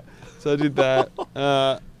half. Yeah, so I did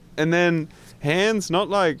that, and then hands, not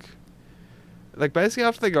like basically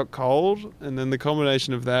after they got cold, and then the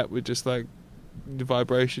combination of that with just like the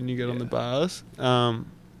vibration you get on the bars,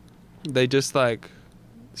 they just like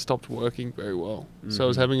stopped working very well. So I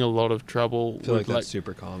was having a lot of trouble. I feel like that's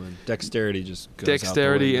super common. Dexterity just goes out the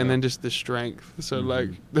window. And then just the strength. So like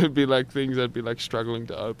there'd be like things I'd be like struggling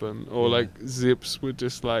to open, or like zips were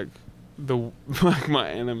just like like my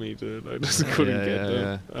enemy, dude. I just couldn't get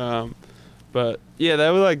them. Yeah. But yeah, they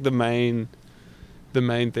were like the main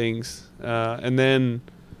things. And then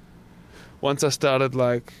once I started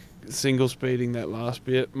like single speeding that last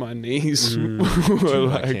bit, my knees were dude,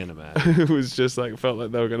 like, I can't imagine. It was just like felt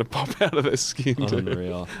like they were going to pop out of their skin.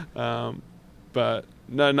 Unreal. But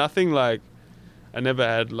no, nothing like, I never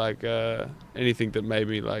had like anything that made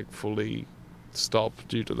me like fully stop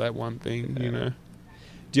due to that one thing, you know.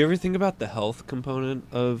 Do you ever think about the health component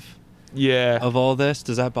of Yeah. of all this?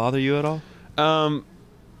 Does that bother you at all?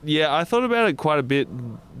 Yeah, I thought about it quite a bit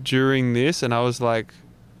during this, and I was like,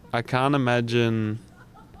 I can't imagine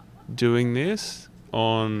doing this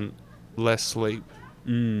on less sleep.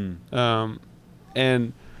 And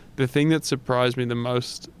the thing that surprised me the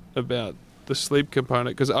most about the sleep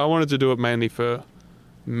component, because I wanted to do it mainly for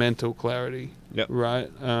mental clarity, right?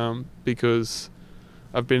 Because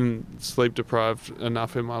I've been sleep deprived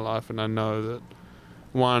enough in my life, and I know that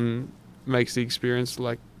one makes the experience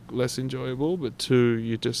like less enjoyable, but two,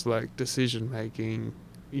 you just like decision making,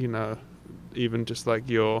 you know, even just like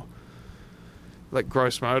your like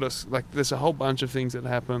gross motor, like there's a whole bunch of things that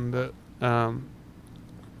happen that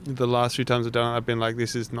the last few times I've done it, I've been like,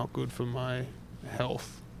 this is not good for my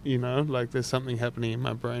health, you know, like there's something happening in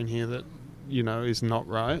my brain here that, you know, is not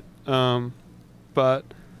right. But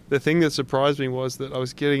the thing that surprised me was that I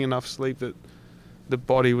was getting enough sleep that the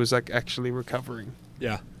body was like actually recovering.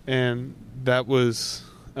 Yeah. And that was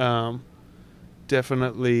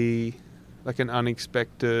definitely like an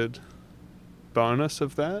unexpected bonus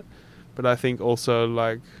of that. But I think also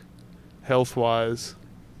like health-wise,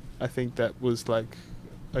 I think that was like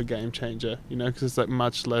a game changer, you know, because it's like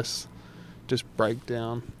much less just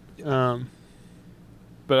breakdown. But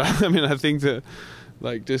I mean, I think that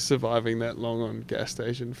like just surviving that long on gas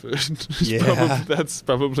station food, that's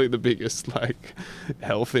probably the biggest like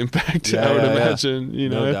health impact I would imagine, you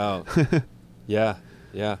know. No doubt. Yeah.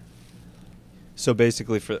 So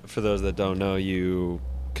basically, for those that don't know, you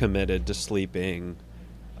committed to sleeping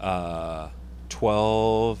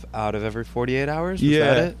 12 out of every 48 hours? Was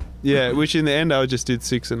that it? Yeah, which in the end I just did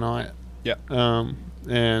 6 a night. Yeah.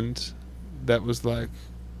 And that was like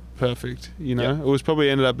perfect, you know. It was probably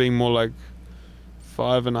ended up being more like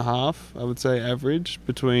 5.5, I would say, average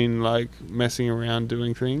between like messing around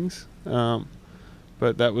doing things.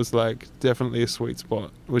 But that was like definitely a sweet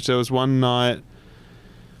spot. Which there was one night,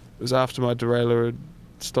 it was after my derailleur had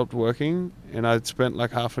stopped working, and I'd spent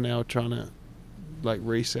like half an hour trying to like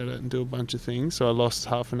reset it and do a bunch of things, so I lost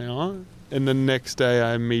half an hour, and the next day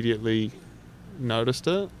I immediately noticed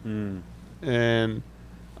it, and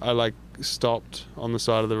I like stopped on the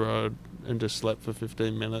side of the road and just slept for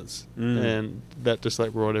 15 minutes, and that just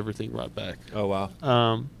like brought everything right back. Oh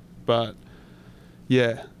wow. But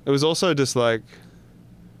yeah, it was also just like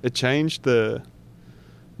it changed the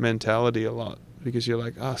mentality a lot, because you're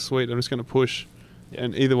like, sweet, I'm just going to push,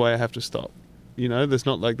 and either way I have to stop. You know, there's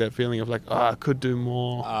not like that feeling of like, I could do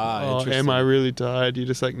more. Am I really tired? You're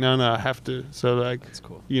just like, no, I have to. So like, that's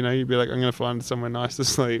cool. You know, you'd be like, I'm going to find somewhere nice to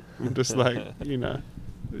sleep. And just like, you know,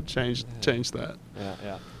 change that.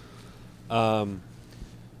 Yeah.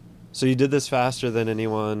 So you did this faster than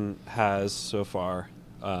anyone has so far.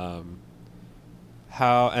 And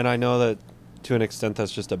I know that to an extent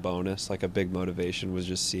that's just a bonus. Like a big motivation was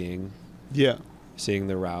just seeing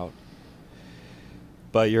the route.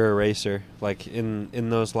 But you're a racer. Like in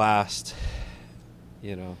those last,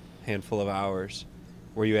 you know, handful of hours,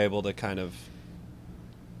 were you able to kind of,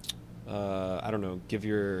 I don't know, give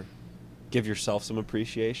yourself some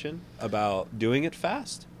appreciation about doing it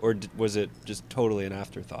fast, or was it just totally an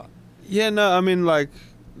afterthought? Yeah, no, I mean, like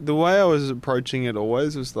the way I was approaching it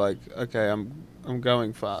always was like, okay, I'm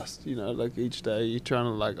going fast. You know, like each day you're trying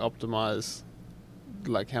to like optimize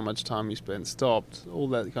like how much time you spend stopped, all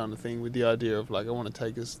that kind of thing, with the idea of like I want to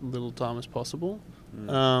take as little time as possible.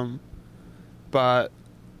 But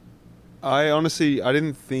I honestly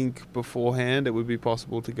didn't think beforehand it would be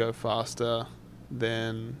possible to go faster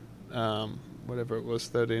than whatever it was,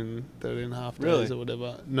 13 and a half days or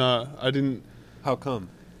whatever. No, I didn't. How come?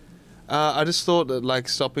 I just thought that like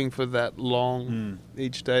stopping for that long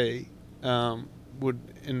each day would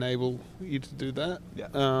enable you to do that.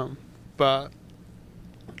 But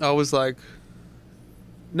I was like,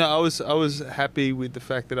 no, I was happy with the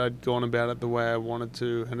fact that I'd gone about it the way I wanted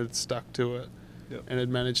to, and had stuck to it, and had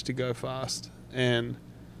managed to go fast and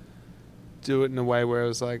do it in a way where I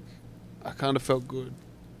was like, I kind of felt good,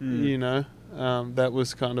 you know. That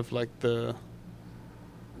was kind of like that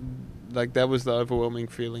was the overwhelming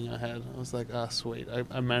feeling I had. I was like, sweet,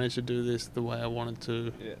 I managed to do this the way I wanted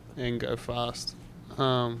to, and go fast.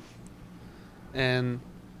 And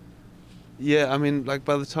yeah, I mean, like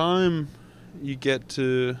by the time you get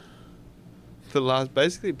to the last,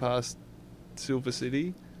 basically past Silver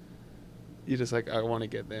City, you're just like, I want to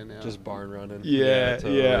get there now. Just barn running. Yeah,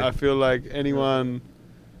 totally. I feel like anyone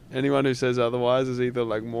who says otherwise is either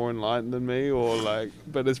like more enlightened than me, or like,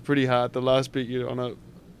 but it's pretty hard. The last bit, you're on a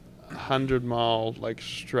 100-mile like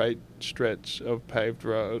straight stretch of paved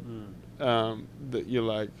road, that you're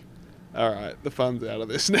like, all right, the fun's out of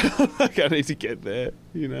this now. Like I need to get there,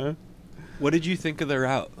 you know. What did you think of the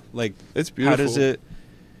route? Like, It's beautiful. How does it,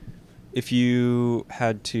 if you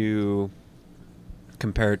had to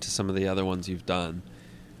compare it to some of the other ones you've done?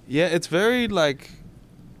 Yeah, it's very like,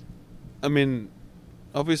 I mean,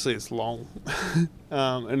 obviously it's long,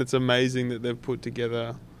 and it's amazing that they've put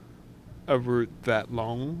together a route that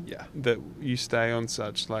long. Yeah. That you stay on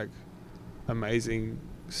such like amazing,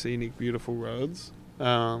 scenic, beautiful roads.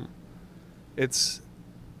 It's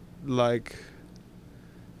like,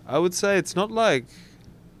 I would say it's not like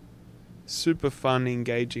super fun,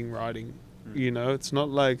 engaging riding. You know, it's not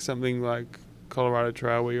like something like Colorado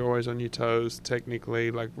Trail where you're always on your toes,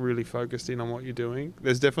 technically, like really focused in on what you're doing.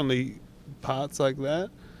 There's definitely parts like that.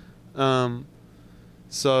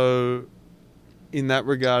 So in that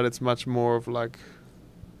regard, it's much more of like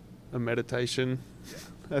a meditation,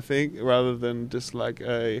 I think, rather than just like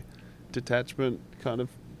a detachment kind of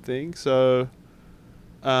thing. So,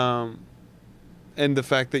 and the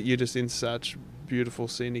fact that you're just in such beautiful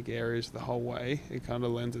scenic areas the whole way, it kind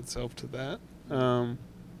of lends itself to that.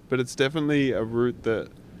 But it's definitely a route that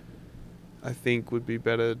I think would be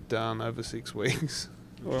better done over 6 weeks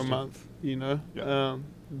or a month, you know? Yeah.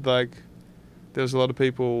 Like, there's a lot of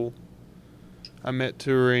people I met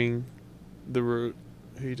touring the route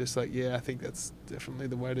who just like, yeah, I think that's definitely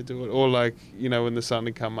the way to do it. Or like, you know, when the sun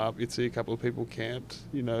had come up, you'd see a couple of people camped,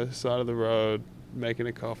 you know, side of the road, making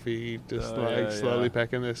a coffee, just slowly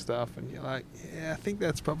packing their stuff. And you're like, yeah, I think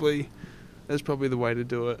that's probably the way to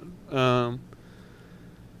do it.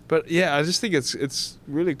 But yeah, I just think it's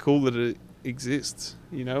really cool that it exists,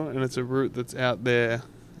 you know, and it's a route that's out there.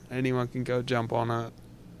 Anyone can go jump on it,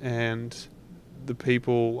 and the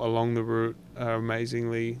people along the route are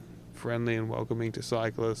amazingly friendly and welcoming to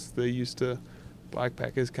cyclists. They're used to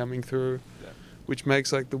bikepackers coming through, which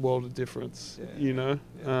makes like the world of difference, you know.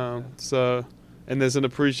 So, and there's an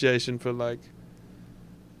appreciation for like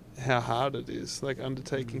how hard it is, like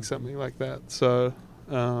undertaking something like that. So,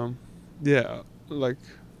 yeah, like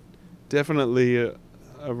definitely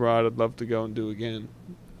a ride I'd love to go and do again.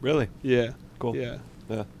 Really? Yeah. Cool. Yeah.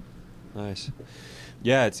 Yeah. Nice.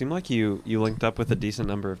 Yeah, it seemed like you linked up with a decent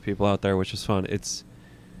number of people out there, which is fun. It's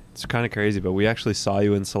kind of crazy, but we actually saw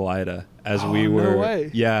you in Salida as we were. No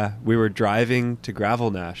way. Yeah, we were driving to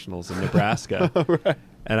Gravel Nationals in Nebraska, Right.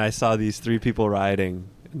 and I saw these 3 people riding,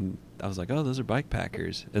 and I was like, "Oh, those are bike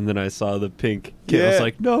packers." And then I saw the pink kid. I was Yeah.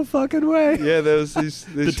 like, "No fucking way!" Yeah, there was these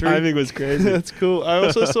The timing was crazy. That's cool. I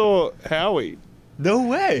also saw Howie No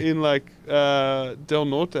way. in like Del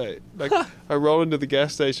Norte. Like I rolled into the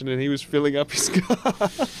gas station and he was filling up his car.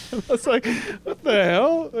 I was like, what the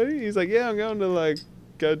hell? He's like, yeah, I'm going to like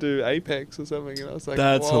go do Apex or something. And I was like,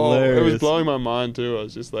 That's whoa. It hilarious. was blowing my mind too. I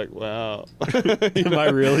was just like, wow. Am I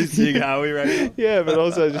really seeing Howie right now? Yeah, but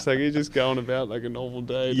also just like he's just going about like a normal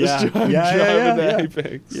day. Yeah. Just driving Yeah. to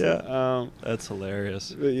Apex. Yeah. That's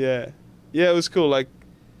hilarious. But yeah, it was cool. Like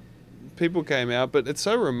people came out, but it's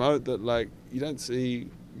so remote that like you don't see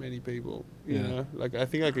many people. You know, like I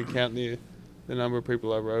think I could count the number of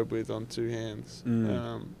people I rode with on 2 hands.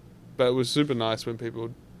 But it was super nice when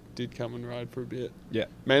people did come and ride for a bit. Yeah,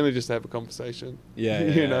 mainly just to have a conversation. Yeah,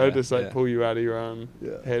 you know, just like pull you out of your own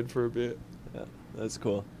head for a bit. Yeah, that's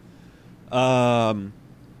cool.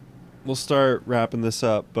 We'll start wrapping this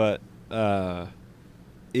up, but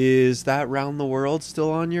is that round the world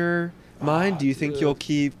still on your mind? Do you think you'll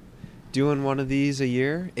keep doing one of these a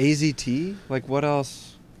year? AZT? Like what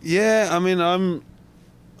else? Yeah, I mean, I'm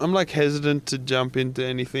like hesitant to jump into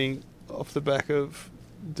anything off the back of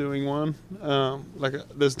doing one. Like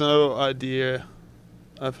there's no idea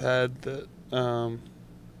I've had that I'm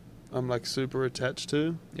like super attached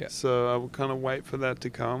to. Yeah. So I will kind of wait for that to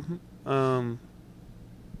come.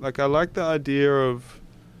 Like I like the idea of,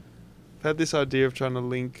 I've had this idea of trying to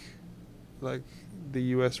link like the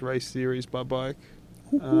US race series by bike,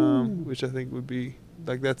 which I think would be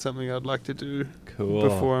like, that's something I'd like to do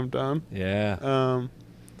before I'm done. Yeah.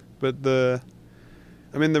 But the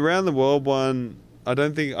round the world one, I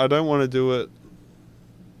don't want to do it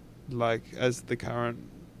like as the current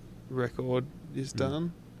record is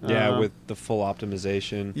done. Yeah, with the full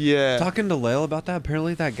optimization. Yeah. Talking to Lael about that,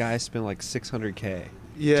 apparently that guy spent like $600K.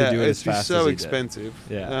 Yeah, to do it it's as fast so as he expensive.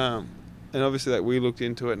 Did. Yeah. And obviously, like we looked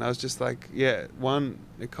into it, and I was just like, yeah, one,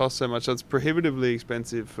 it costs so much. So it's prohibitively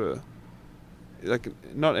expensive for, like,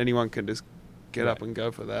 not anyone can just get up and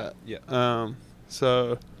go for that. Yeah.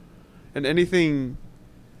 So, and anything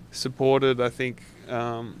supported, I think,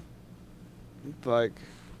 like,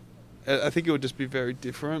 I think it would just be very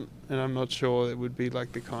different, and I'm not sure it would be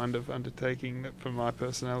like the kind of undertaking that for my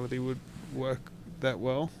personality would work that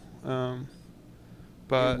well.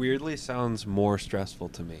 But it weirdly sounds more stressful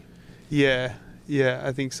to me. Yeah, Yeah,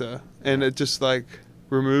 I think so. And it just like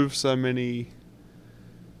removes so many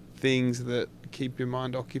things that keep your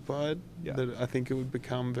mind occupied that I think it would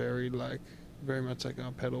become very much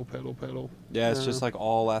like pedal. Yeah, it's just like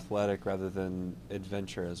all athletic rather than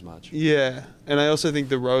adventure as much. Yeah, and I also think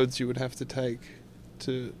the roads you would have to take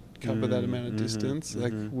to cover that amount of distance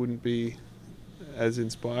wouldn't be as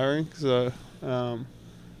inspiring. So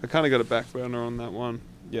I kind of got a back burner on that one.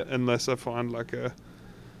 Yeah. Unless I find the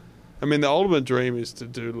ultimate dream is to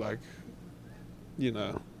do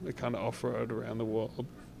the kind of off-road around the world.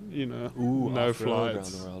 No flights.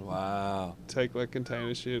 Around the world. Wow. Take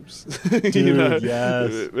container ships. Dude,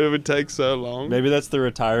 yes. It would take so long. Maybe that's the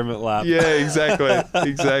retirement lap. Yeah, exactly.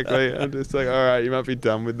 I'm just like, all right, you might be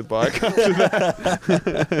done with the bike after that.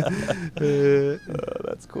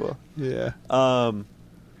 That's cool. Yeah. One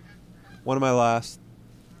of my last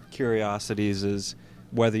curiosities is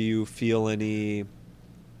whether you feel any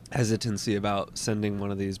hesitancy about sending one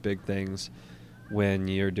of these big things when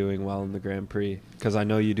you're doing well in the Grand Prix, because I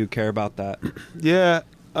know you do care about that. Yeah,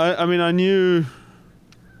 I knew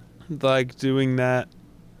doing that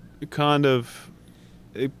it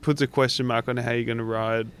puts a question mark on how you're going to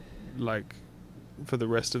ride for the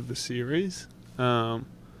rest of the series. But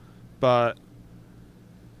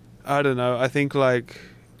I don't know. I think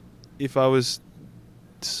if I was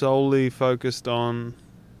solely focused on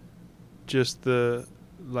just the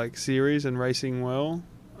series and racing well,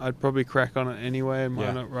 I'd probably crack on it anyway and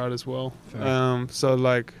might not ride as well. And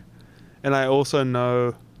I also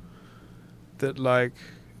know that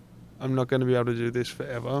I'm not going to be able to do this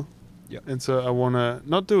forever. Yep. And so I want to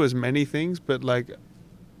not do as many things, but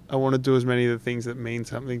I want to do as many of the things that mean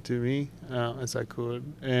something to me as I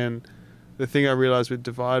could. And the thing I realized with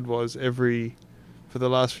Divide was for the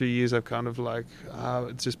last few years I've kind of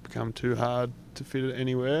it's just become too hard to fit it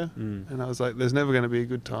anywhere. And I was like, there's never going to be a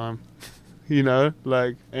good time. I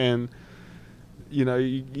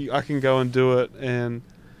can go and do it and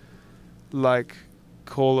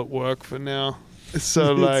call it work for now.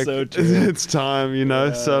 So It's so true. it's time, it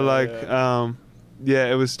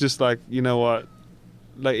was just you know what,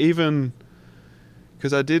 even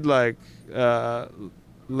because I did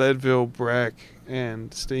Leadville, Breck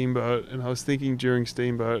and Steamboat, and I was thinking during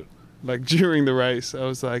Steamboat, during the race, I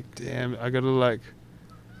was like, damn, I gotta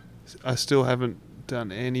I still haven't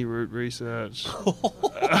done any route research.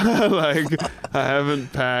 I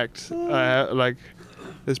haven't packed.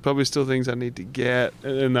 There's probably still things I need to get,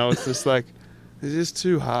 and I was just it's just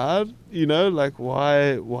too hard,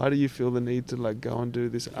 why do you feel the need to go and do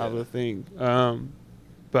this other thing?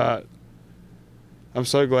 But I'm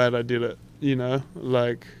so glad I did it,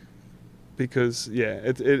 because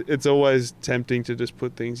it's always tempting to just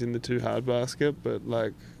put things in the too hard basket, but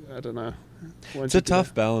I don't know. It's a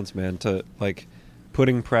tough balance, man, to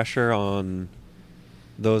putting pressure on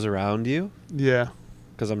those around you. Yeah.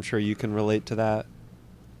 Because I'm sure you can relate to that,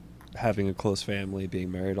 having a close family, being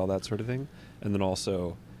married, all that sort of thing. And then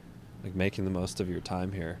also making the most of your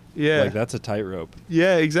time here. Yeah. That's a tightrope.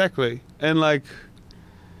 Yeah, exactly. And I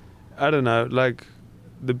don't know,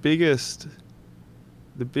 the biggest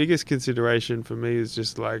consideration for me is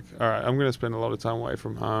just all right, I'm going to spend a lot of time away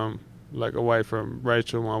from home, away from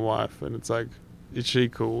Rachel, my wife, and it's is she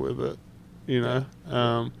cool with it? And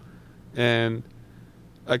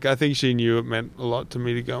I think she knew it meant a lot to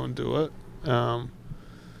me to go and do it.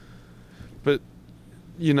 But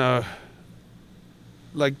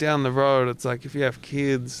down the road, it's if you have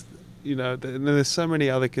kids, and there's so many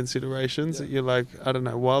other considerations that you're I don't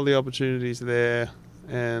know, while the opportunity's there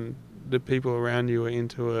and the people around you are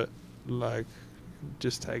into it,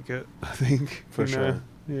 just take it, I think. For sure.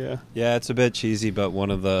 Yeah. Yeah, it's a bit cheesy, but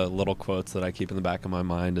one of the little quotes that I keep in the back of my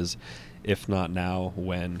mind is, if not now,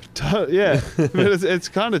 when? Yeah, but it's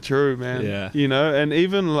kind of true, man. Yeah. And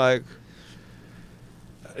even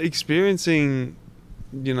experiencing,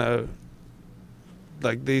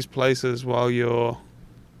 these places while you're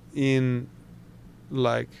in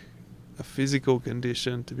a physical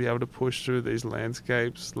condition to be able to push through these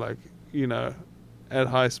landscapes, at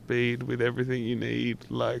high speed with everything you need,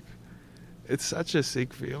 it's such a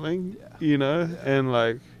sick feeling,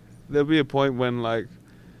 and there'll be a point when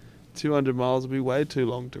 200 miles will be way too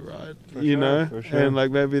long to ride, for sure. and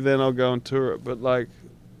maybe then I'll go and tour it, but I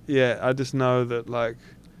just know that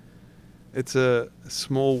it's a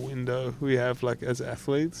small window we have as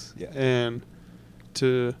athletes, and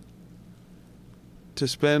to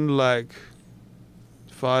spend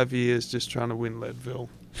 5 years just trying to win Leadville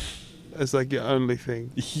as your only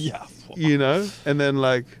thing, and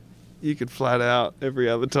then you could flat out every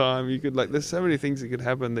other time. You could there's so many things that could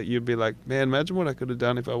happen that you'd be man, imagine what I could have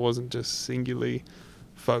done if I wasn't just singularly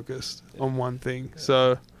focused on one thing.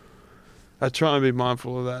 So I try and be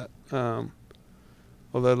mindful of that.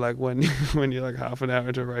 Although, like, when you're like half an hour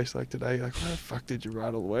into a race like today, you're like, why the fuck did you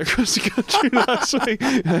ride all the way across the country last week?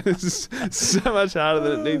 It's so much harder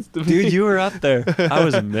than it needs to be. Dude, you were up there. I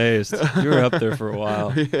was amazed. You were up there for a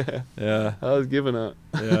while. Yeah. Yeah. I was giving up.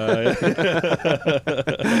 Yeah.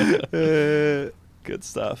 Good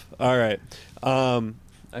stuff. All right.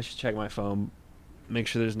 I should check my phone, make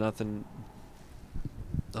sure there's nothing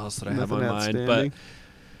else that I have on mind. But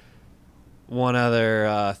one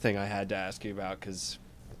other thing I had to ask you about, because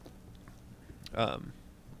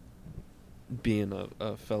being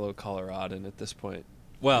a fellow Coloradan at this point.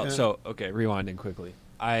 Well, so, okay, rewinding quickly.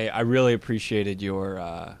 I really appreciated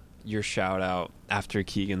your shout out after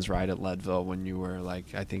Keegan's ride at Leadville when you were, like,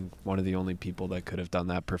 I think one of the only people that could have done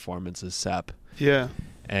that performance is Sepp. Yeah.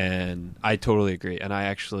 And I totally agree. And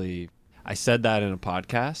I said that in a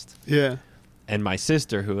podcast. Yeah. And my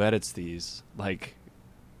sister, who edits these, like,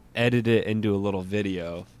 edited it into a little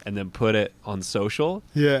video and then put it on social.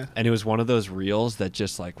 Yeah. And it was one of those reels that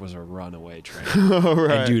just, like, was a runaway train. Oh,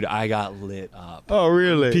 right. And, dude, I got lit up. Oh,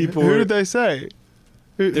 really? Who did they say?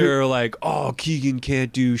 They were like, oh, Keegan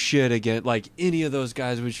can't do shit again. Like, any of those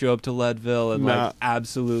guys would show up to Leadville and, like,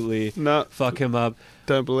 absolutely fuck him up.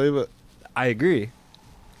 Don't believe it. I agree.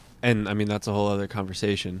 And, I mean, that's a whole other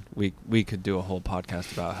conversation. We could do a whole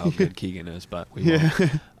podcast about how good Keegan is, but we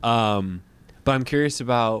won't. But I'm curious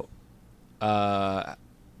about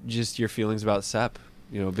just your feelings about Sepp,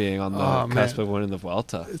 you know, being on the cusp of winning the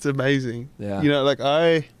Vuelta. It's amazing. Yeah. You know, like,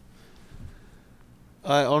 I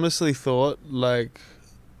honestly thought, like,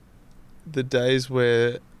 the days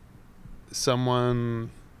where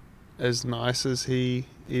someone as nice as he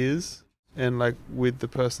is and, like, with the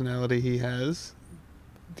personality he has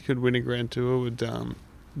could win a Grand Tour were done,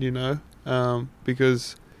 you know?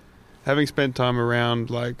 Because having spent time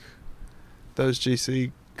around, like, those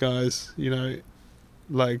GC guys, you know,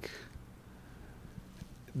 like,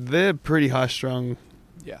 they're pretty high-strung,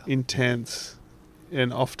 intense,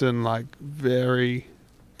 and often, like, very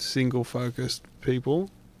single-focused people.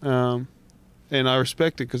 And I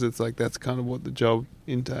respect it because it's like that's kind of what the job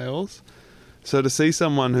entails. So to see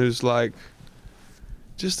someone who's, like,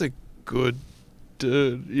 just a good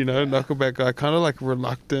dude, you know, knuckleback guy, kind of like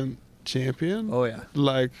reluctant champion. Oh, yeah.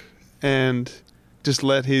 Like, and just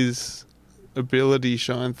let his ability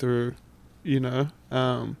shine through, you know,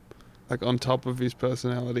 like on top of his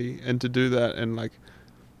personality, and to do that and, like,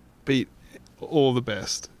 beat all the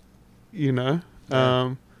best, you know.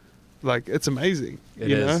 Like, it's amazing.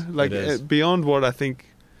 You know, like, beyond what I think,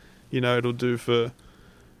 you know, it'll do for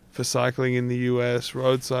cycling in the US,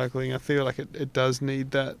 road cycling. I feel like it does need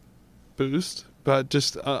that boost, but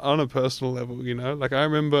just on a personal level, you know. Like, I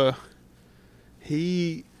remember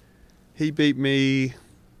he beat me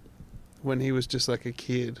when he was just like a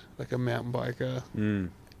kid, like a mountain biker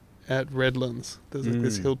at Redlands. There's like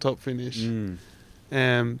this hilltop finish,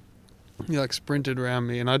 and he, like, sprinted around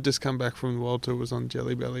me, and I'd just come back from the World Tour, was on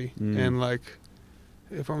Jelly Belly, and, like,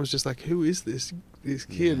 everyone was just like, who is this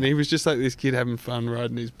kid? And he was just like this kid having fun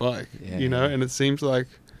riding his bike, you know. And it seems like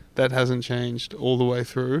that hasn't changed all the way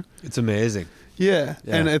through. It's amazing. Yeah.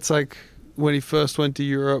 And it's like when he first went to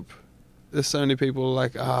Europe, there's so many people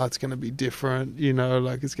like, it's going to be different, you know,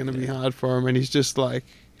 like, it's going to be hard for him. And he's just, like,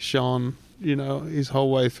 shone, you know, his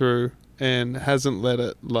whole way through, and hasn't let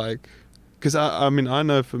it, like, because I mean, I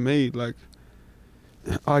know for me, like,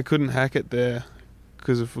 I couldn't hack it there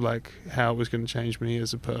because of, like, how it was going to change me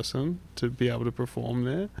as a person to be able to perform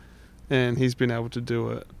there. And he's been able to do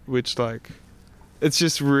it, which, like, it's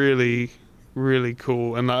just really, really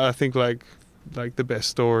cool. And I think, like the best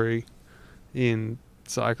story in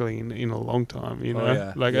cycling in a long time, you know,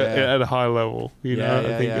 at a high level, you know.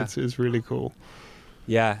 I think it's really cool.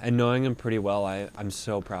 Yeah, and knowing him pretty well, I'm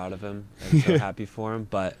so proud of him. I'm so happy for him,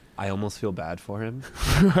 but I almost feel bad for him.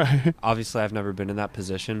 Right. Obviously, I've never been in that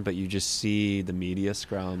position, but you just see the media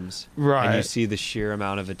scrums. Right. And you see the sheer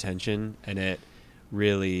amount of attention, and it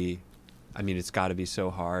really, I mean, it's got to be so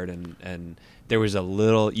hard. And there was a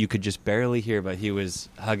little, you could just barely hear, but he was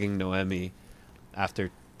hugging Noemi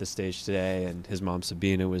after the stage today, and his mom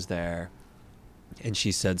Sabina was there. And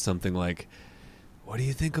she said something like, what do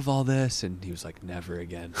you think of all this? And he was like, never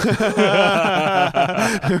again. right.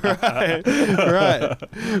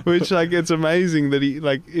 Which, like, it's amazing that he,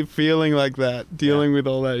 like, feeling like that, dealing with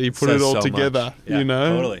all that, he put it all so together, you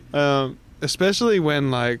know? Totally. Especially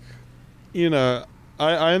when, like, you know,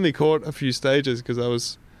 I only caught a few stages because I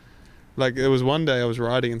was, like, there was one day I was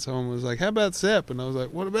riding and someone was like, how about Sepp? And I was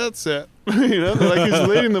like, what about Sepp? You know, they're like, he's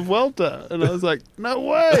leading the Vuelta. And I was like, no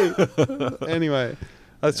way. Anyway,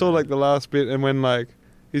 I saw, like, the last bit, and when, like,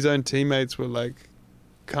 his own teammates were like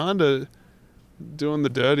kind of doing the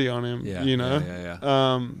dirty on him. Yeah, you know.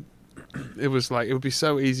 yeah. It was like it would be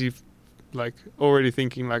so easy, like already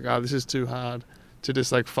thinking like, oh, this is too hard, to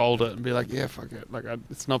just like fold it and be like, yeah, fuck it, like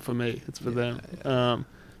it's not for me, it's for them.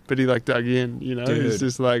 But he like dug in, you know. Dude. He's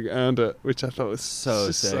just like earned it, which I thought was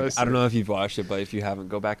So sick. I don't know if you've watched it, but if you haven't,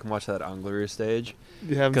 go back and watch that Unglaroo stage.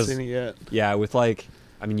 You haven't seen it yet. Yeah, with like,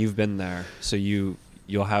 I mean, you've been there, so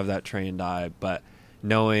you'll have that trained eye. But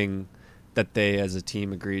knowing that they as a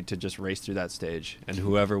team agreed to just race through that stage, and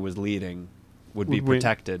whoever was leading would be win.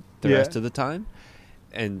 protected the rest of the time,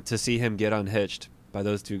 and to see him get unhitched by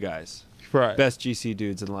those two guys, Right. best GC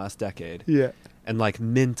dudes in the last decade, Yeah. and like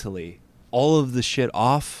mentally, all of the shit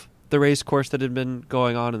off the race course that had been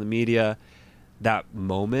going on in the media, that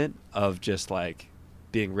moment of just like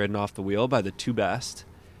being ridden off the wheel by the two best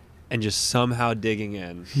and just somehow digging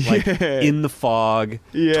in, like in the fog,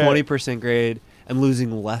 20% grade, and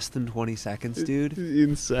losing less than 20 seconds, dude.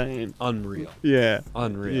 Insane. Unreal. Yeah.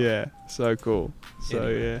 Unreal. Yeah. So cool. So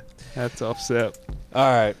Anyway. yeah. Hats off, Sep. All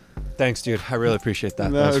right. Thanks, dude. I really appreciate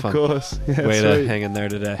that. No, That was of fun. course. Yeah, Way sweet. to hang in there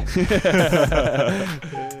today.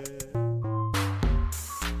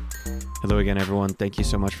 Hello again, everyone. Thank you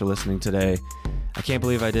so much for listening today. I can't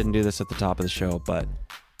believe I didn't do this at the top of the show, but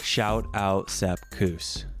shout out Sep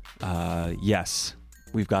Koos. Yes,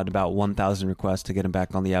 we've gotten about 1,000 requests to get him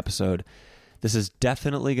back on the episode. This is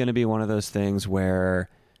definitely going to be one of those things where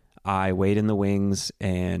I wait in the wings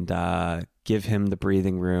and give him the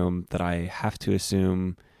breathing room that I have to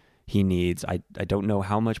assume he needs. I don't know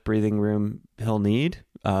how much breathing room he'll need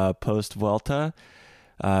post Vuelta.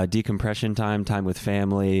 Decompression time with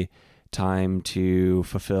family, time to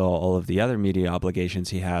fulfill all of the other media obligations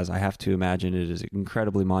he has. I have to imagine it is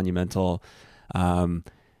incredibly monumental.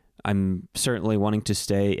 I'm certainly wanting to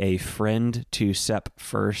stay a friend to Sep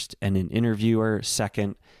first and an interviewer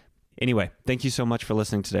second. Anyway, thank you so much for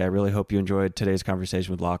listening today. I really hope you enjoyed today's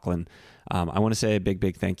conversation with Lachlan. I want to say a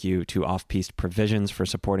big thank you to Off-Piste Provisions for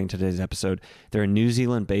supporting today's episode. They're a New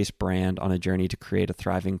Zealand-based brand on a journey to create a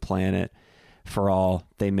thriving planet for all.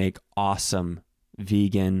 They make awesome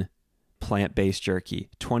vegan plant-based jerky.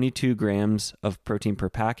 22 grams of protein per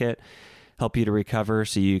packet. Help you to recover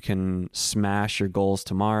so you can smash your goals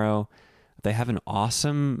tomorrow. They have an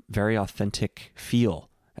awesome, very authentic feel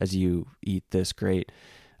as you eat this great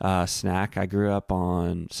snack. I grew up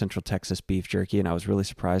on Central Texas beef jerky, and I was really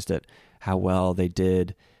surprised at how well they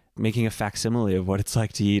did making a facsimile of what it's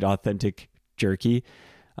like to eat authentic jerky.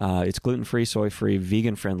 It's gluten-free, soy-free,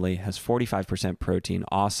 vegan-friendly, has 45% protein,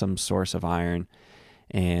 awesome source of iron,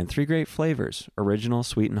 and 3 great flavors, original,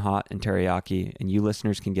 sweet and hot, and teriyaki. And you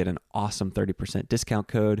listeners can get an awesome 30% discount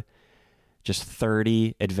code, just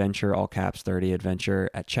 30 adventure, all caps 30 adventure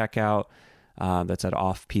at checkout. That's at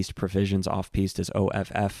Off-Piste Provisions. Off-Piste is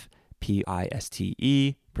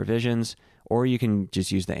OFFPISTE Provisions. Or you can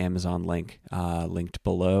just use the Amazon link linked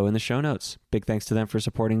below in the show notes. Big thanks to them for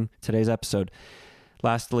supporting today's episode.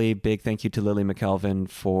 Lastly, big thank you to Lily McKelvin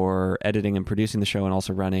for editing and producing the show and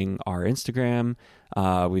also running our Instagram.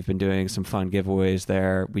 We've been doing some fun giveaways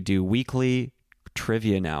there. We do weekly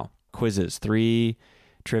trivia now, quizzes, 3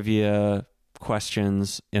 trivia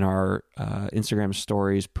questions in our Instagram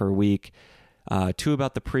stories per week, 2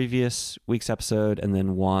 about the previous week's episode, and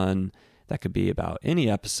then 1 that could be about any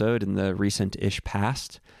episode in the recent-ish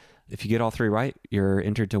past. If you get all 3 right, you're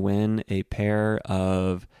entered to win a pair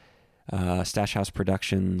of Stash House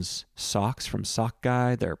Productions socks from Sock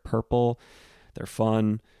Guy. They're purple. They're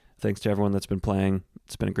fun. Thanks to everyone that's been playing.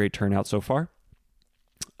 It's been a great turnout so far.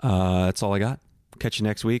 That's all I got. Catch you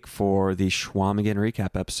next week for the Schwamigan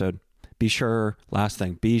recap episode. Last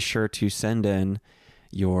thing, be sure to send in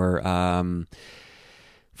your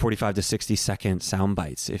 45 to 60 second sound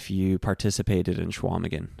bites if you participated in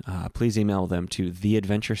Schwamigan. Please email them to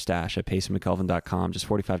theadventurestash@paceandmckelvin.com. Just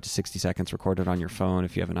 45 to 60 seconds recorded on your phone.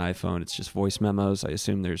 If you have an iPhone, it's just voice memos. I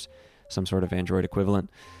assume there's some sort of Android equivalent.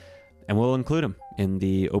 And we'll include them in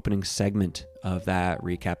the opening segment of that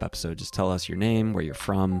recap episode. Just tell us your name, where you're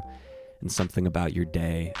from, and something about your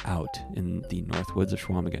day out in the North Woods of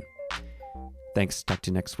Schwamigan. Thanks. Talk to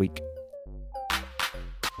you next week.